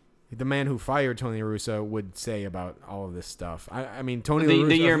 the man who fired Tony La Russa, would say about all of this stuff. I mean, Tony La Russa...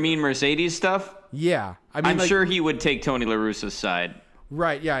 The Your Mean Mercedes stuff? Yeah. I'm sure he would take Tony La Russa's side.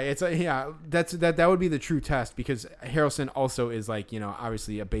 Right, yeah. That would be the true test, because Harrelson also is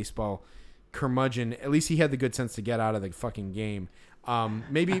obviously a baseball curmudgeon. At least he had the good sense to get out of the fucking game.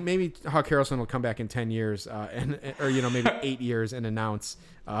 Maybe Hawk Harrelson will come back in 10 years, or maybe 8 years and announce,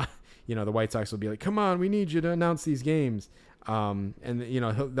 the White Sox will be like, come on, we need you to announce these games. And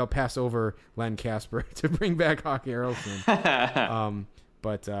they'll pass over Len Casper to bring back Hawk Harrelson.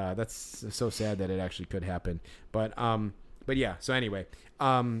 But that's so sad that it actually could happen. But yeah. So anyway,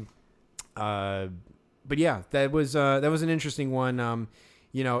 but yeah, that was an interesting one.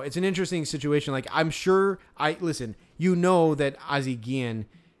 It's an interesting situation. Like, I'm sure that Ozzie Guillen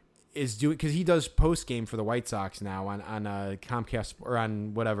is doing, because he does post game for the White Sox now on Comcast or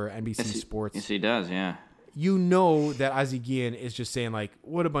on whatever NBC Sports. Yes, he does. Yeah. That Ozzie Guillen is just saying, like,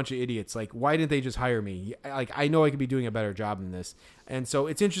 what a bunch of idiots. Like, why didn't they just hire me? Like, I know I could be doing a better job than this. And so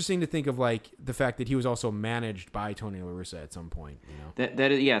it's interesting to think of, like, the fact that he was also managed by Tony La Russa at some point.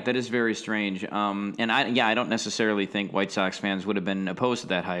 That is very strange. And I don't necessarily think White Sox fans would have been opposed to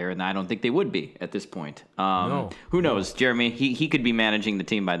that hire, and I don't think they would be at this point. No. Who knows, Jeremy? He could be managing the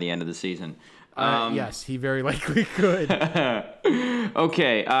team by the end of the season. Yes, he very likely could.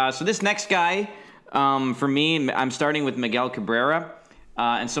 Okay, so this next guy, for me, I'm starting with Miguel Cabrera.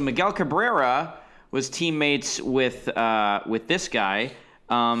 And so Miguel Cabrera was teammates with this guy.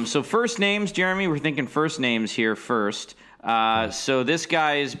 So first names, Jeremy, we're thinking first names here first. So this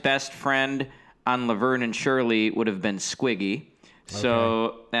guy's best friend on Laverne and Shirley would have been Squiggy.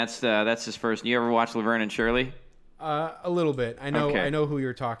 So that's his first. You ever watch Laverne and Shirley? A little bit. I know who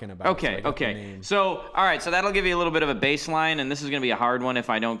you're talking about. Okay. So all right. So that'll give you a little bit of a baseline, and this is going to be a hard one if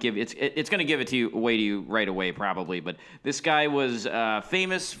I don't give it's going to give it to you right away probably. But this guy was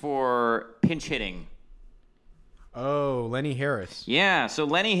famous for pinch hitting. Oh, Lenny Harris. Yeah. So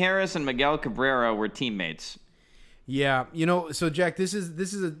Lenny Harris and Miguel Cabrera were teammates. Yeah. So Jack, this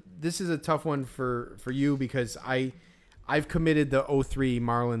is a tough one for you because I've committed the 03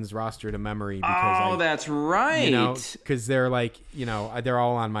 Marlins roster to memory because that's right. Because they're they're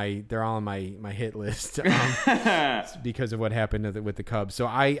all on my hit list because of what happened with the Cubs. So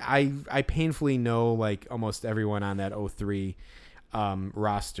I painfully know like almost everyone on that 03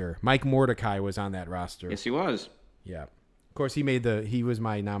 roster. Mike Mordecai was on that roster. Yes, he was. Yeah, of course he was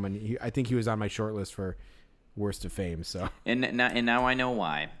my nominee. I think he was on my short list for worst of fame. So and now I know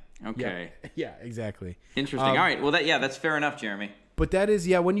why. Okay. Yeah, exactly. Interesting. All right. Well, that's fair enough, Jeremy. But that is,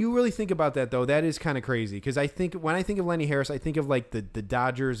 when you really think about that, though, that is kind of crazy. Because when I think of Lenny Harris, I think of, like, the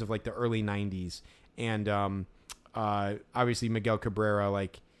Dodgers of, like, the early 90s. And obviously Miguel Cabrera,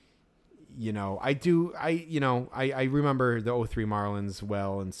 like, I remember the 03 Marlins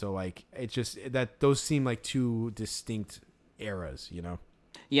well. And so, like, it's just that those seem like two distinct eras,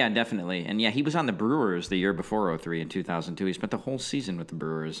 Yeah, definitely. And, he was on the Brewers the year before 03 in 2002. He spent the whole season with the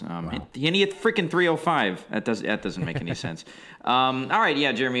Brewers. Wow. And he hit freaking 305. That doesn't make any sense. All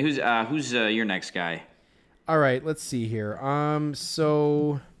right, Jeremy, who's your next guy? All right, let's see here.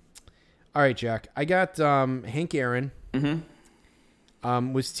 All right, Jack. I got Hank Aaron.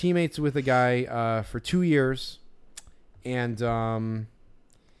 Mm-hmm. Was teammates with a guy for 2 years. And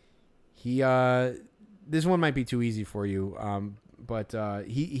this one might be too easy for you. But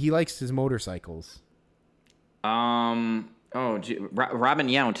he likes his motorcycles. Robin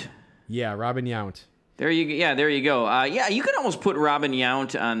Yount. Yeah, Robin Yount. There you go. You could almost put Robin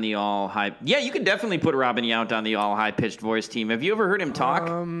Yount on the all high. Yeah, you could definitely put Robin Yount on the all high pitched voice team. Have you ever heard him talk?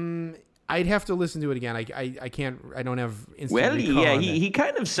 I'd have to listen to it again. I can't. I don't have. Well, yeah, he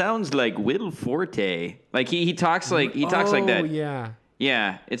kind of sounds like Will Forte. Like he talks like like that. Yeah.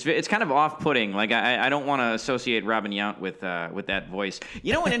 Yeah, it's kind of off-putting. Like I don't want to associate Robin Yount with that voice.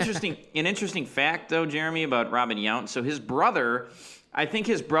 An interesting fact though, Jeremy, about Robin Yount. So his brother, I think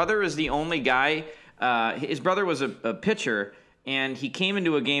his brother is the only guy. His brother was a pitcher, and he came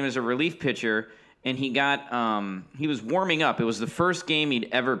into a game as a relief pitcher, and he was warming up. It was the first game he'd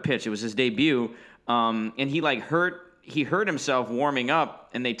ever pitched. It was his debut, and he hurt himself warming up,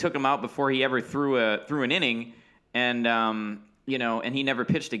 and they took him out before he ever threw an inning, and and he never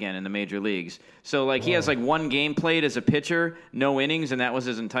pitched again in the major leagues. So, like, he has, like, one game played as a pitcher, no innings, and that was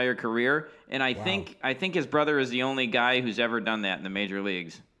his entire career. And I think his brother is the only guy who's ever done that in the major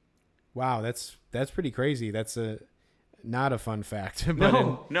leagues. Wow, that's pretty crazy. That's not a fun fact. But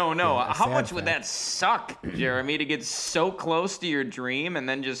no. How much fact. Would that suck, Jeremy, to get so close to your dream and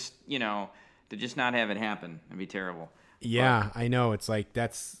then just, to just not have it happen? That'd be terrible. Yeah, I know. It's like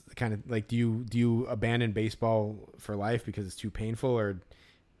that's kind of like do you abandon baseball for life because it's too painful, or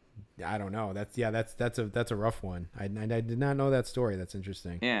I don't know. That's a rough one. I did not know that story. That's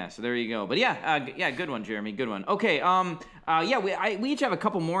interesting. Yeah, so there you go. But good one, Jeremy. Good one. Okay. We each have a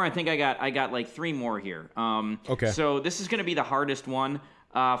couple more. I think I got like three more here. Okay. So this is going to be the hardest one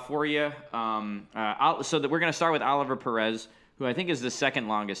for you. So that we're going to start with Oliver Perez, who I think is the second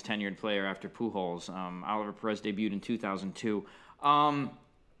longest tenured player after Pujols. Oliver Perez debuted in 2002.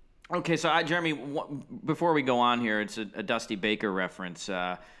 Okay, so Jeremy, before we go on here, it's a Dusty Baker reference.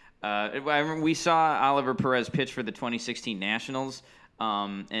 I remember we saw Oliver Perez pitch for the 2016 Nationals,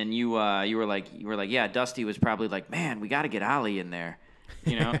 and you were like, yeah, Dusty was probably like, man, we got to get Ollie in there.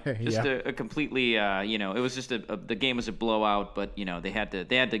 Just a completely, it was just the game was a blowout, but they had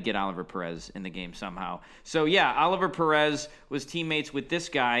to get Oliver Perez in the game somehow. So yeah, Oliver Perez was teammates with this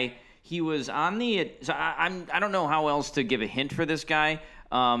guy. He was on the. So I don't know how else to give a hint for this guy,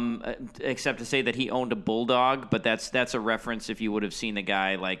 except to say that he owned a bulldog. But that's a reference if you would have seen the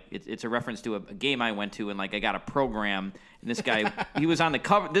guy. Like it's a reference to a game I went to, and like I got a program, and this guy he was on the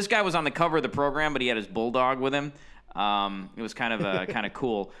cover. This guy was on the cover of the program, but he had his bulldog with him. It was kind of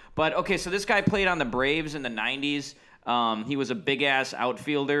cool. But okay, so this guy played on the Braves in the 90s. He was a big ass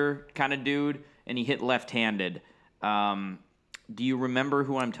outfielder kind of dude, and he hit left-handed. Do you remember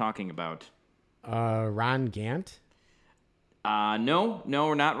who I'm talking about? Ron Gant? No,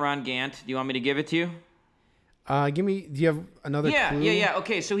 not Ron Gant. Do you want me to give it to you? Do you have another clue? Yeah.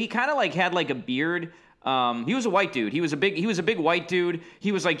 Okay, so he kind of like had like a beard. He was a white dude. He was a big white dude.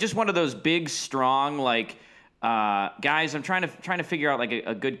 He was like just one of those big, strong like guys. I'm trying to figure out like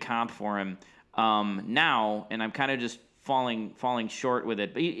a good comp for him now, and I'm kind of just falling short with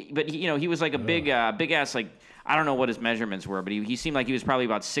it. But he was like a big ass, like, I don't know what his measurements were, but he seemed like he was probably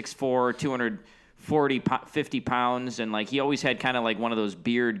about 6'4", 50 pounds, and like he always had kind of like one of those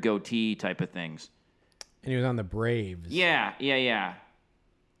beard goatee type of things. And he was on the Braves. Yeah.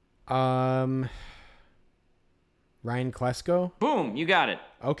 Ryan Klesko? Boom, you got it.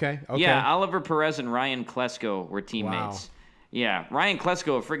 Okay. Yeah, Oliver Perez and Ryan Klesko were teammates. Wow. Yeah, Ryan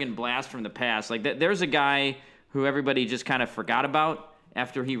Klesko, a friggin' blast from the past. Like, there's a guy who everybody just kind of forgot about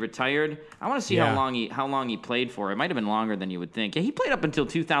after he retired. I want to see how long he played for. It might have been longer than you would think. Yeah, he played up until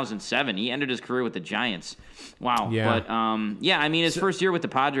 2007. He ended his career with the Giants. Wow. Yeah. But I mean, his first year with the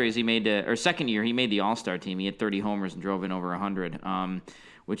Padres, or second year, he made the All-Star team. He had 30 homers and drove in over 100,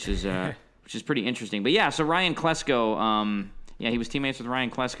 which is pretty interesting. But yeah, so Ryan Klesko, he was teammates with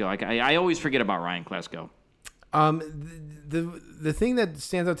Ryan Klesko. I always forget about Ryan Klesko. The thing that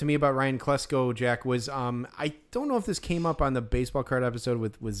stands out to me about Ryan Klesko, Jack, was I don't know if this came up on the baseball card episode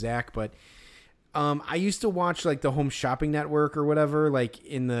with Zach, but I used to watch like the Home Shopping Network or whatever, like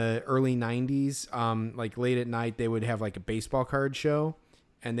in the early 90s. Like late at night, they would have like a baseball card show,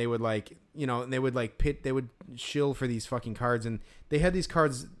 and they would they would shill for these fucking cards, and they had these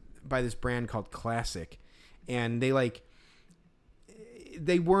cards by this brand called Classic, and they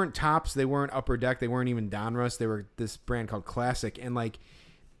weren't Topps, they weren't Upper Deck, they weren't even Donruss. They were this brand called Classic. And like,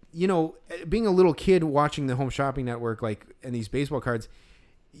 being a little kid watching the Home Shopping Network, like, and these baseball cards,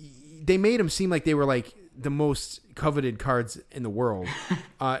 they made them seem like they were like the most coveted cards in the world.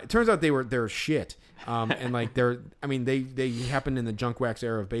 It turns out they're shit. And like they happened in the junk wax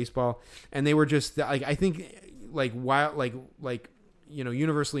era of baseball, and they were just like, I think like wild, like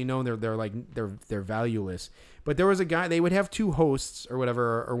universally known they're valueless. But there was a guy, they would have two hosts or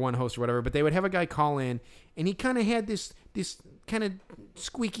whatever, or one host or whatever, but they would have a guy call in, and he kind of had this kind of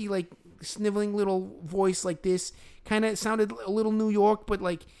squeaky, like sniveling little voice like this. Kind of sounded a little New York, but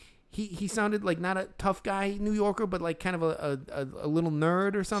like he sounded like not a tough guy New Yorker, but like kind of a little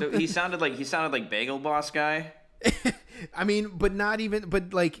nerd or something. So he sounded like Bagel Boss guy. I mean, but not even,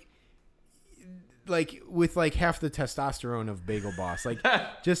 but like with like half the testosterone of Bagel Boss, like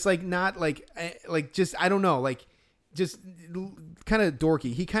just like not like just, I don't know, like just kind of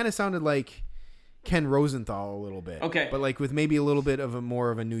dorky. He kind of sounded like Ken Rosenthal a little bit, okay, but like with maybe a little bit of a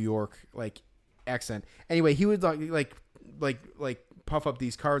more of a New York like accent. Anyway, he would like puff up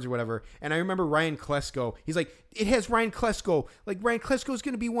these cards or whatever. And I remember Ryan Klesko. He's like, it has Ryan Klesko. Like, Ryan Klesko is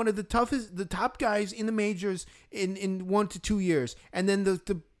going to be one of the top guys in the majors in 1 to 2 years. And then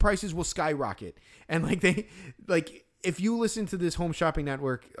the prices will skyrocket. And if you listen to this Home Shopping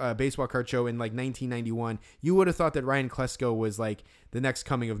Network baseball card show in like 1991, you would have thought that Ryan Klesko was like the next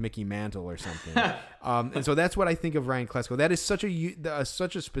coming of Mickey Mantle or something. And so that's what I think of Ryan Klesko. That is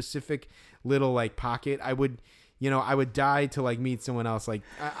such a specific little like pocket. I would die to like meet someone else. Like,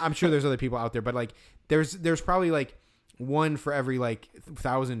 I'm sure there's other people out there, but like there's probably like one for every like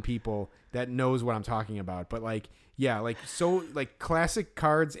 1,000 people that knows what I'm talking about. But like, yeah, like, so like classic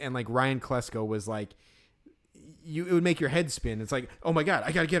cards and like Ryan Klesko was like, it would make your head spin. It's like, oh my God,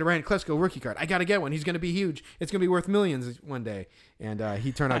 I got to get a Ryan Klesko rookie card. I got to get one. He's going to be huge. It's going to be worth millions one day. And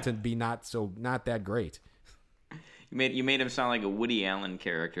he turned out to be not that great. You made him sound like a Woody Allen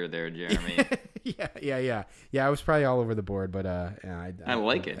character there, Jeremy. Yeah. I was probably all over the board, but I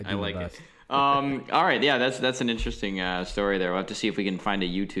like it. I like it. All right, yeah, that's an interesting story there. We'll have to see if we can find a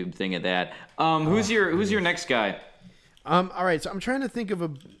YouTube thing of that. Who's your next guy? All right, so I'm trying to think of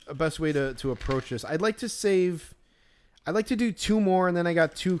a best way to approach this. I'd like to do two more, and then I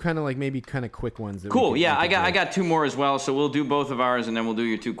got two kind of like maybe kind of quick ones. Cool. Yeah, I got two more as well. So we'll do both of ours, and then we'll do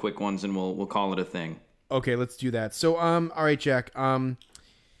your two quick ones, and we'll call it a thing. Okay, let's do that. So, all right, Jack.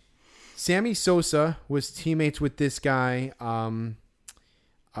 Sammy Sosa was teammates with this guy,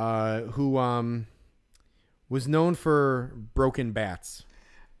 who was known for broken bats.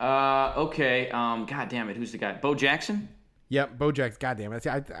 Okay. God damn it, who's the guy? Bo Jackson? Yep, Bo Jackson. God damn it.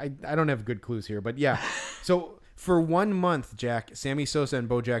 I don't have good clues here, but yeah. So for 1 month, Jack, Sammy Sosa and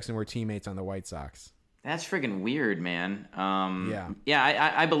Bo Jackson were teammates on the White Sox. That's friggin' weird, man.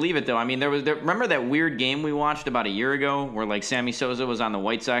 Yeah, I believe it though. I mean, remember that weird game we watched about a year ago where like Sammy Sosa was on the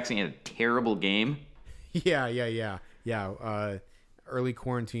White Sox and he had a terrible game? Yeah. Early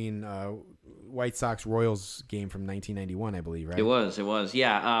quarantine White Sox Royals game from 1991, I believe, right? It was.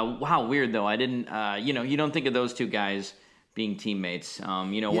 Yeah. Wow, weird though. I didn't. You don't think of those two guys being teammates.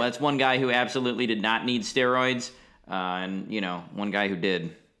 That's one guy who absolutely did not need steroids, and one guy who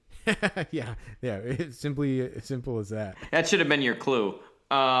did. yeah. It's simple as that. That should have been your clue.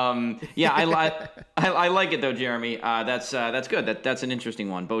 I like it though, Jeremy. That's good. That's an interesting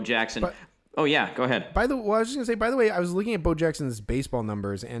one. Bo Jackson. Oh yeah, go ahead. I was just gonna say. By the way, I was looking at Bo Jackson's baseball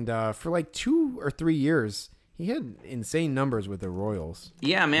numbers, and for like 2 or 3 years, he had insane numbers with the Royals.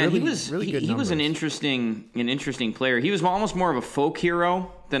 Yeah, man, really, he was really good. He was an interesting player. He was almost more of a folk hero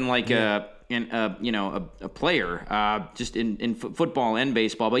than like a player, just in football and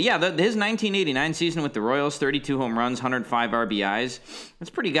baseball. But yeah, his 1989 season with the Royals, 32 home runs, 105 RBIs. That's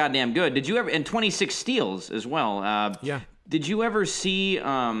pretty goddamn good. Did you ever, and 26 steals as well. Yeah. Did you ever see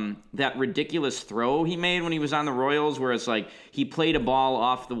that ridiculous throw he made when he was on the Royals, where it's like he played a ball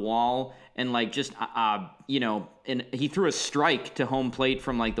off the wall and like just and he threw a strike to home plate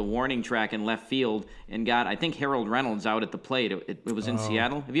from like the warning track in left field and got, I think, Harold Reynolds out at the plate. It was in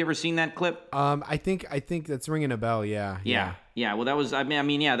Seattle. Have you ever seen that clip? I think that's ringing a bell. Yeah. Well, that was,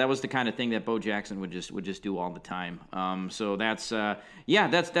 that was the kind of thing that Bo Jackson would just do all the time. So that's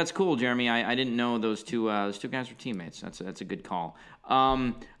cool, Jeremy. I didn't know those two guys were teammates. That's a good call.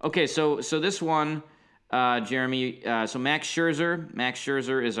 Okay, so this one, Jeremy. So Max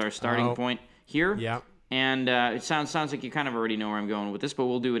Scherzer is our starting point here. Yeah. And it sounds like you kind of already know where I'm going with this, but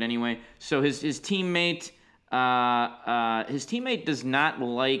we'll do it anyway. So his teammate does not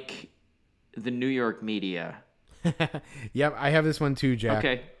like the New York media. Yep, I have this one too,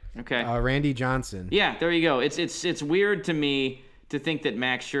 Jack. Okay. Randy Johnson. Yeah, there you go. It's weird to me to think that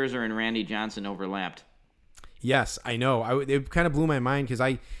Max Scherzer and Randy Johnson overlapped. Yes, I know. It kind of blew my mind because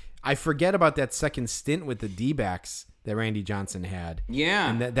I forget about that second stint with the D-backs that Randy Johnson had. Yeah,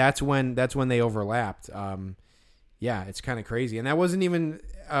 and that's when they overlapped. Yeah, it's kind of crazy, and that wasn't even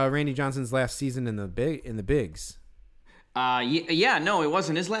Randy Johnson's last season in the bigs. No, it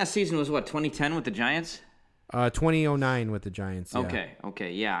wasn't. His last season was what, 2010 with the Giants. 2009 with the Giants. Yeah.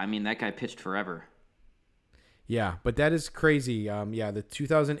 Okay. Yeah, I mean that guy pitched forever. Yeah, but that is crazy. The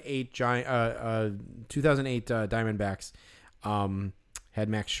 2008 Diamondbacks had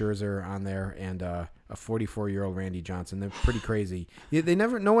Max Scherzer on there and a 44-year-old Randy Johnson. They're pretty crazy.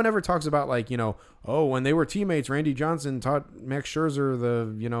 No one ever talks about when they were teammates, Randy Johnson taught Max Scherzer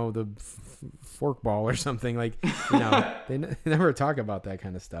the forkball or something they never talk about that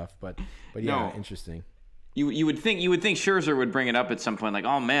kind of stuff. But yeah, no. Interesting. You would think Scherzer would bring it up at some point, like,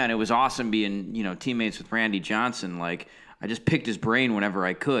 oh man, it was awesome being teammates with Randy Johnson. Like I just picked his brain whenever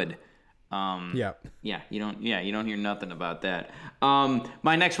I could. You don't hear nothing about that.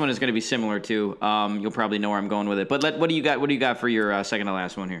 My next one is going to be similar too. You'll probably know where I'm going with it. But what do you got for your second to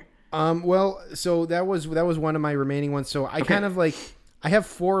last one here? So that was one of my remaining ones. So I kind of I have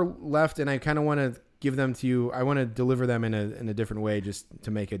 4 left, and I kind of want to give them to you. I want to deliver them in a different way, just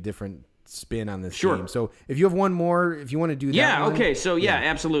to make a different spin on this game. So if you have one more, if you want to do that. Yeah. Okay. So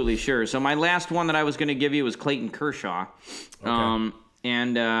absolutely, sure. So my last one that I was going to give you was Clayton Kershaw. Okay.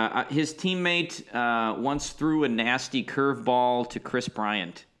 And his teammate once threw a nasty curveball to Chris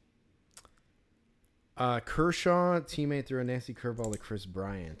Bryant. Kershaw, teammate, threw a nasty curveball to Chris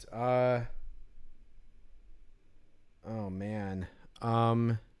Bryant. Oh man.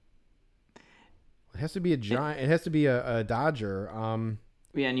 It has to be a Giant. It has to be a Dodger.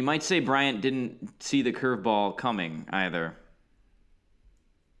 Yeah, and you might say Bryant didn't see the curveball coming either.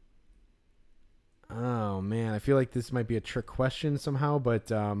 Oh man, I feel like this might be a trick question somehow,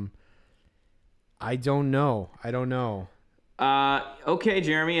 but I don't know. Okay,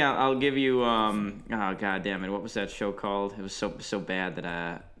 Jeremy, I'll give you. Oh god damn it! What was that show called? It was so bad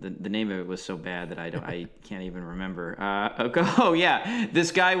that the name of it was so bad that I can't even remember. Oh yeah,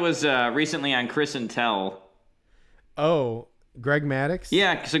 this guy was recently on Chris and Tell. Oh, Greg Maddux?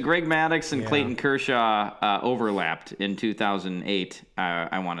 Yeah, so Greg Maddux and Clayton Kershaw overlapped in 2008.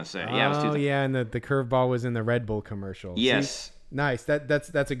 I want to say. Yeah, it was 2000. Yeah, and the curveball was in the Red Bull commercial. Yes. See? Nice.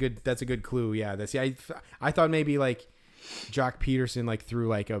 That's a good clue. Yeah. I thought maybe Jock Peterson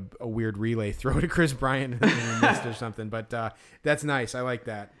threw a weird relay throw to Chris Bryant and he missed or something. But that's nice. I like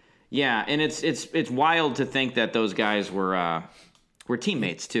that. Yeah, and it's wild to think that those guys were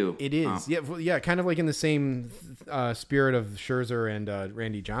teammates too. It is. Yeah, kind of in the same spirit of Scherzer and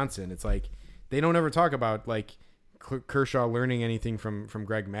Randy Johnson. It's they don't ever talk about Kershaw learning anything from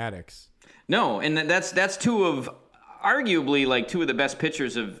Greg Maddux. No, and that's two of arguably two of the best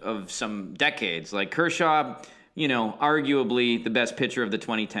pitchers of some decades. Kershaw, arguably the best pitcher of the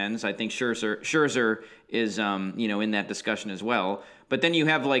 2010s. I think Scherzer is in that discussion as well. But then you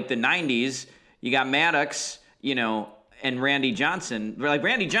have the 90s. You got Maddux, and Randy Johnson. Like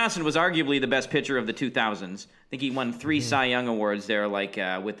Randy Johnson was arguably the best pitcher of the 2000s. I think he won 3 Cy Young awards there, like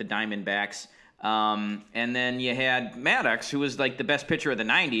with the Diamondbacks. And then you had Maddox, who was like the best pitcher of the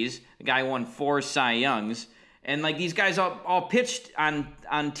 90s. The guy won 4 Cy Youngs. And like these guys all pitched on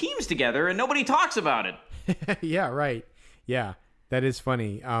teams together, and nobody talks about it. Yeah, right. Yeah, that is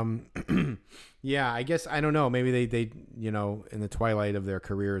funny. Yeah, I guess, I don't know. Maybe they in the twilight of their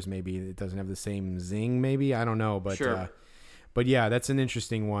careers, maybe it doesn't have the same zing. Maybe, I don't know. But sure. But yeah, that's an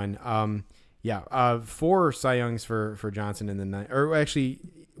interesting one. 4 Cy Youngs for Johnson in the or actually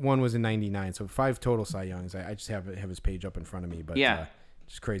one was in '99, so 5 total Cy Youngs. I just have his page up in front of me, but yeah,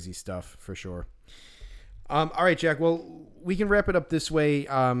 just crazy stuff for sure. All right, Jack. Well, we can wrap it up this way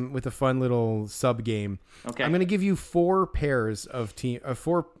with a fun little sub game. Okay. I'm going to give you 4 pairs of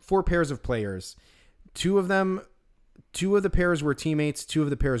four pairs of players. 2 of the pairs were teammates. 2 of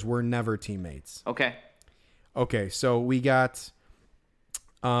the pairs were never teammates. Okay. Okay. So we got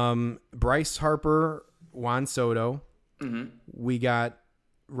Bryce Harper, Juan Soto. Mm-hmm. We got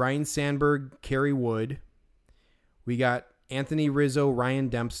Ryan Sandberg, Kerry Wood. We got Anthony Rizzo, Ryan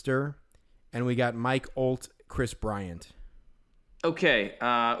Dempster. And we got Mike Olt, Chris Bryant. Okay.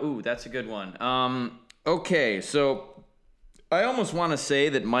 That's a good one. Okay, so I almost want to say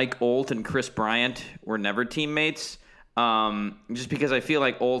that Mike Olt and Chris Bryant were never teammates. Just because I feel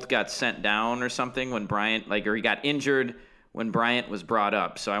like Olt got sent down or something when Bryant, or he got injured when Bryant was brought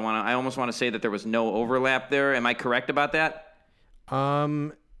up. So I almost want to say that there was no overlap there. Am I correct about that?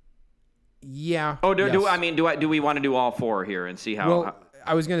 Yeah. Oh, yes. do we want to do all 4 here and see how? Well,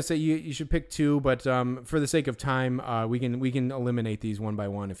 I was going to say you should pick 2, but for the sake of time, we can eliminate these one by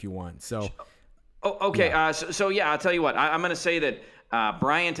one if you want. So. Oh, okay. Yeah. I'll tell you what. I'm going to say that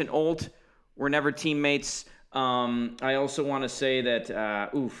Bryant and Olt were never teammates. I also want to say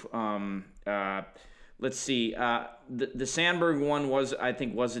that. Let's see. The Sandberg one was a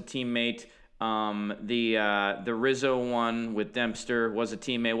teammate. The Rizzo one with Dempster was a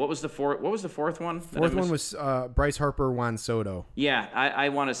teammate. What was the fourth one? Fourth one was Bryce Harper, Juan Soto. Yeah, I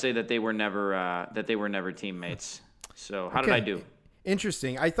want to say that they were never teammates. So how did I do?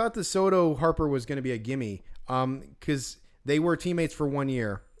 Interesting. I thought the Soto Harper was going to be a gimme, because they were teammates for 1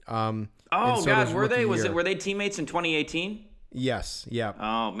 year. Oh God, were they? Were they teammates in 2018? Yes. Yeah.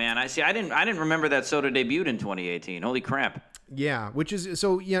 Oh man, I didn't remember that Soto debuted in 2018. Holy crap. Yeah, which is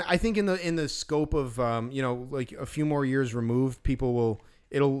so. Yeah, I think in the scope of like a few more years removed,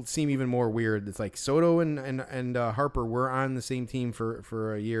 it'll seem even more weird. It's like Soto and Harper were on the same team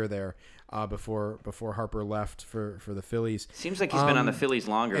for a year there before Harper left for the Phillies. Seems like he's been on the Phillies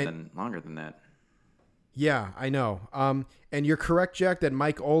longer than that. Yeah, I know. And you're correct, Jack, that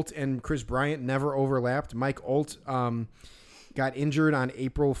Mike Olt and Chris Bryant never overlapped. Mike Olt got injured on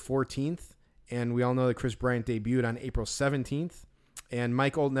April 14th. And we all know that Chris Bryant debuted on April 17th. And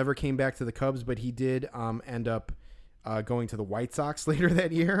Mike Olt never came back to the Cubs, but he did end up going to the White Sox later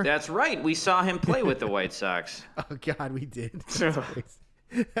that year. That's right. We saw him play with the White Sox. Oh, God, we did. That's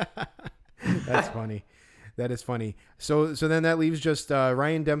funny. That is funny. So then that leaves just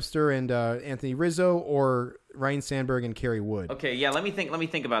Ryan Dempster and Anthony Rizzo, or Ryan Sandberg and Kerry Wood. Okay, yeah, let me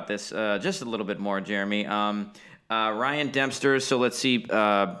think about this just a little bit more, Jeremy. Ryan Dempster, so let's see.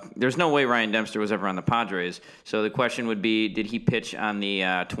 There's no way Ryan Dempster was ever on the Padres. So the question would be, did he pitch on the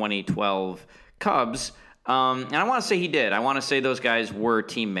 2012 Cubs? And I want to say he did. I want to say those guys were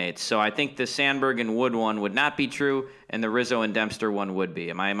teammates. So I think the Sandberg and Wood one would not be true, and the Rizzo and Dempster one would be.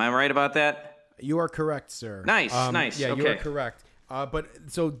 Am I right about that? You are correct, sir. Nice. Yeah, okay. You are correct. But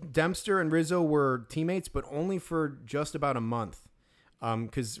so Dempster and Rizzo were teammates, but only for just about a month.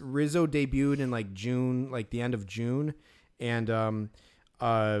 Because Rizzo debuted in like June, like the end of June, and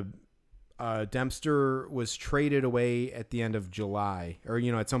Dempster was traded away at the end of July, or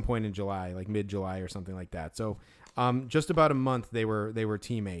at some point in July, like mid-July or something like that. So just about a month they were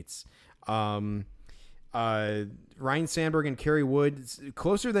teammates. Ryan Sandberg and Kerry Wood,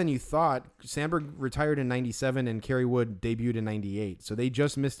 closer than you thought. Sandberg retired in 97 and Kerry Wood debuted in 98. So they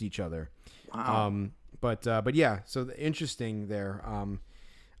just missed each other. Wow. But yeah, so interesting there.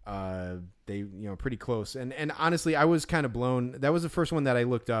 They pretty close. And honestly, I was kind of blown. That was the first one that I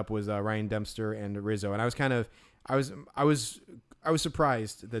looked up, was Ryan Dempster and Rizzo, and I was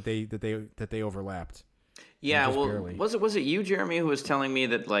surprised that they overlapped. Yeah, well, barely. was it you, Jeremy, who was telling me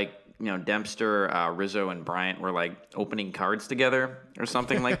that Dempster, Rizzo, and Bryant were like opening cards together or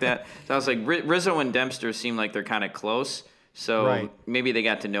something like that? So I was like, Rizzo and Dempster seem like they're kind of close, so right. Maybe they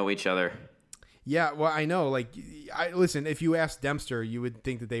got to know each other. Yeah, well, I know. Like, listen, if you asked Dempster, you would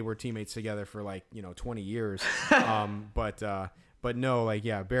think that they were teammates together for 20 years. But no,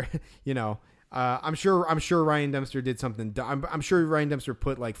 I'm sure Ryan Dempster did something. I'm sure Ryan Dempster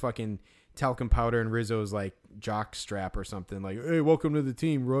put like fucking talcum powder in Rizzo's like jock strap or something. Like, hey, welcome to the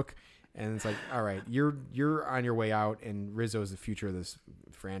team, Rook. And it's like, all right, you're on your way out, and Rizzo's the future of this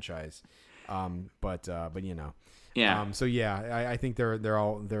franchise. But you know, Yeah. So yeah, I think they're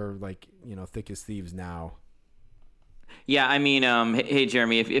like, you know, thick as thieves now. Yeah, I mean, hey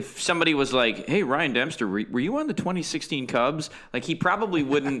Jeremy, if somebody was like, "Hey Ryan Dempster, were you on the 2016 Cubs?" Like he probably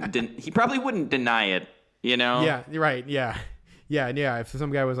wouldn't deny it, you know? Yeah, you're right. Yeah. If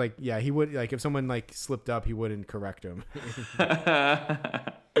some guy was like, yeah, he would, like, if someone like slipped up, he wouldn't correct him.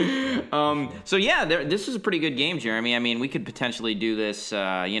 So yeah, this is a pretty good game, Jeremy. I mean, we could potentially do this,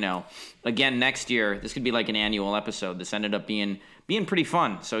 again next year. This could be like an annual episode. This ended up being pretty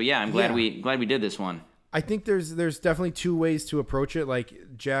fun. So yeah, I'm glad we did this one. I think there's definitely two ways to approach it.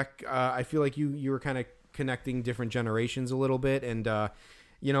 Like Jack, I feel like you were kind of connecting different generations a little bit, and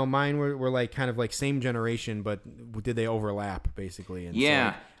you know, mine were like kind of like same generation, but did they overlap basically? And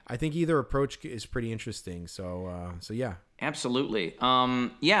yeah, so I think either approach is pretty interesting. So yeah, absolutely.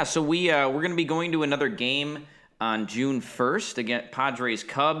 So we're going to be going to another game on June 1st again, Padres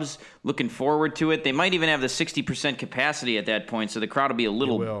Cubs. Looking forward to it. They might even have the 60% capacity at that point, so the crowd will be a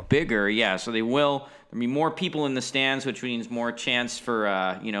little bigger. Yeah, so they will. There'll be more people in the stands, which means more chance for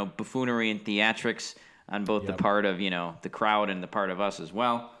buffoonery and theatrics on both the part of the crowd and the part of us as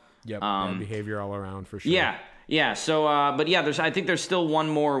well. Yep, bad behavior all around for sure. Yeah. So, I think there's still one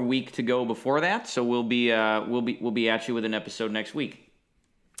more week to go before that. So we'll be at you with an episode next week.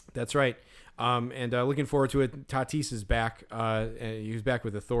 That's right. And looking forward to it. Tatis is back. He was back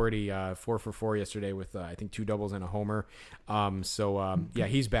with authority. 4 for 4 yesterday with I think 2 doubles and a homer.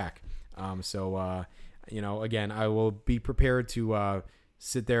 He's back. Again, I will be prepared to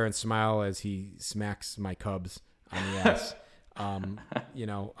sit there and smile as he smacks my Cubs on the ass.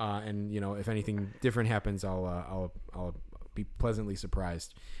 If anything different happens, I'll be pleasantly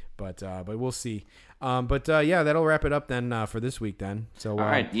surprised. But we'll see. That'll wrap it up then for this week then. So all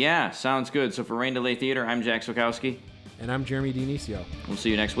right, yeah, sounds good. So for Rain Delay Theater, I'm Jack Swakowski. And I'm Jeremy Dionisio. We'll see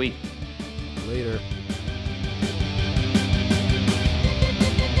you next week. Later.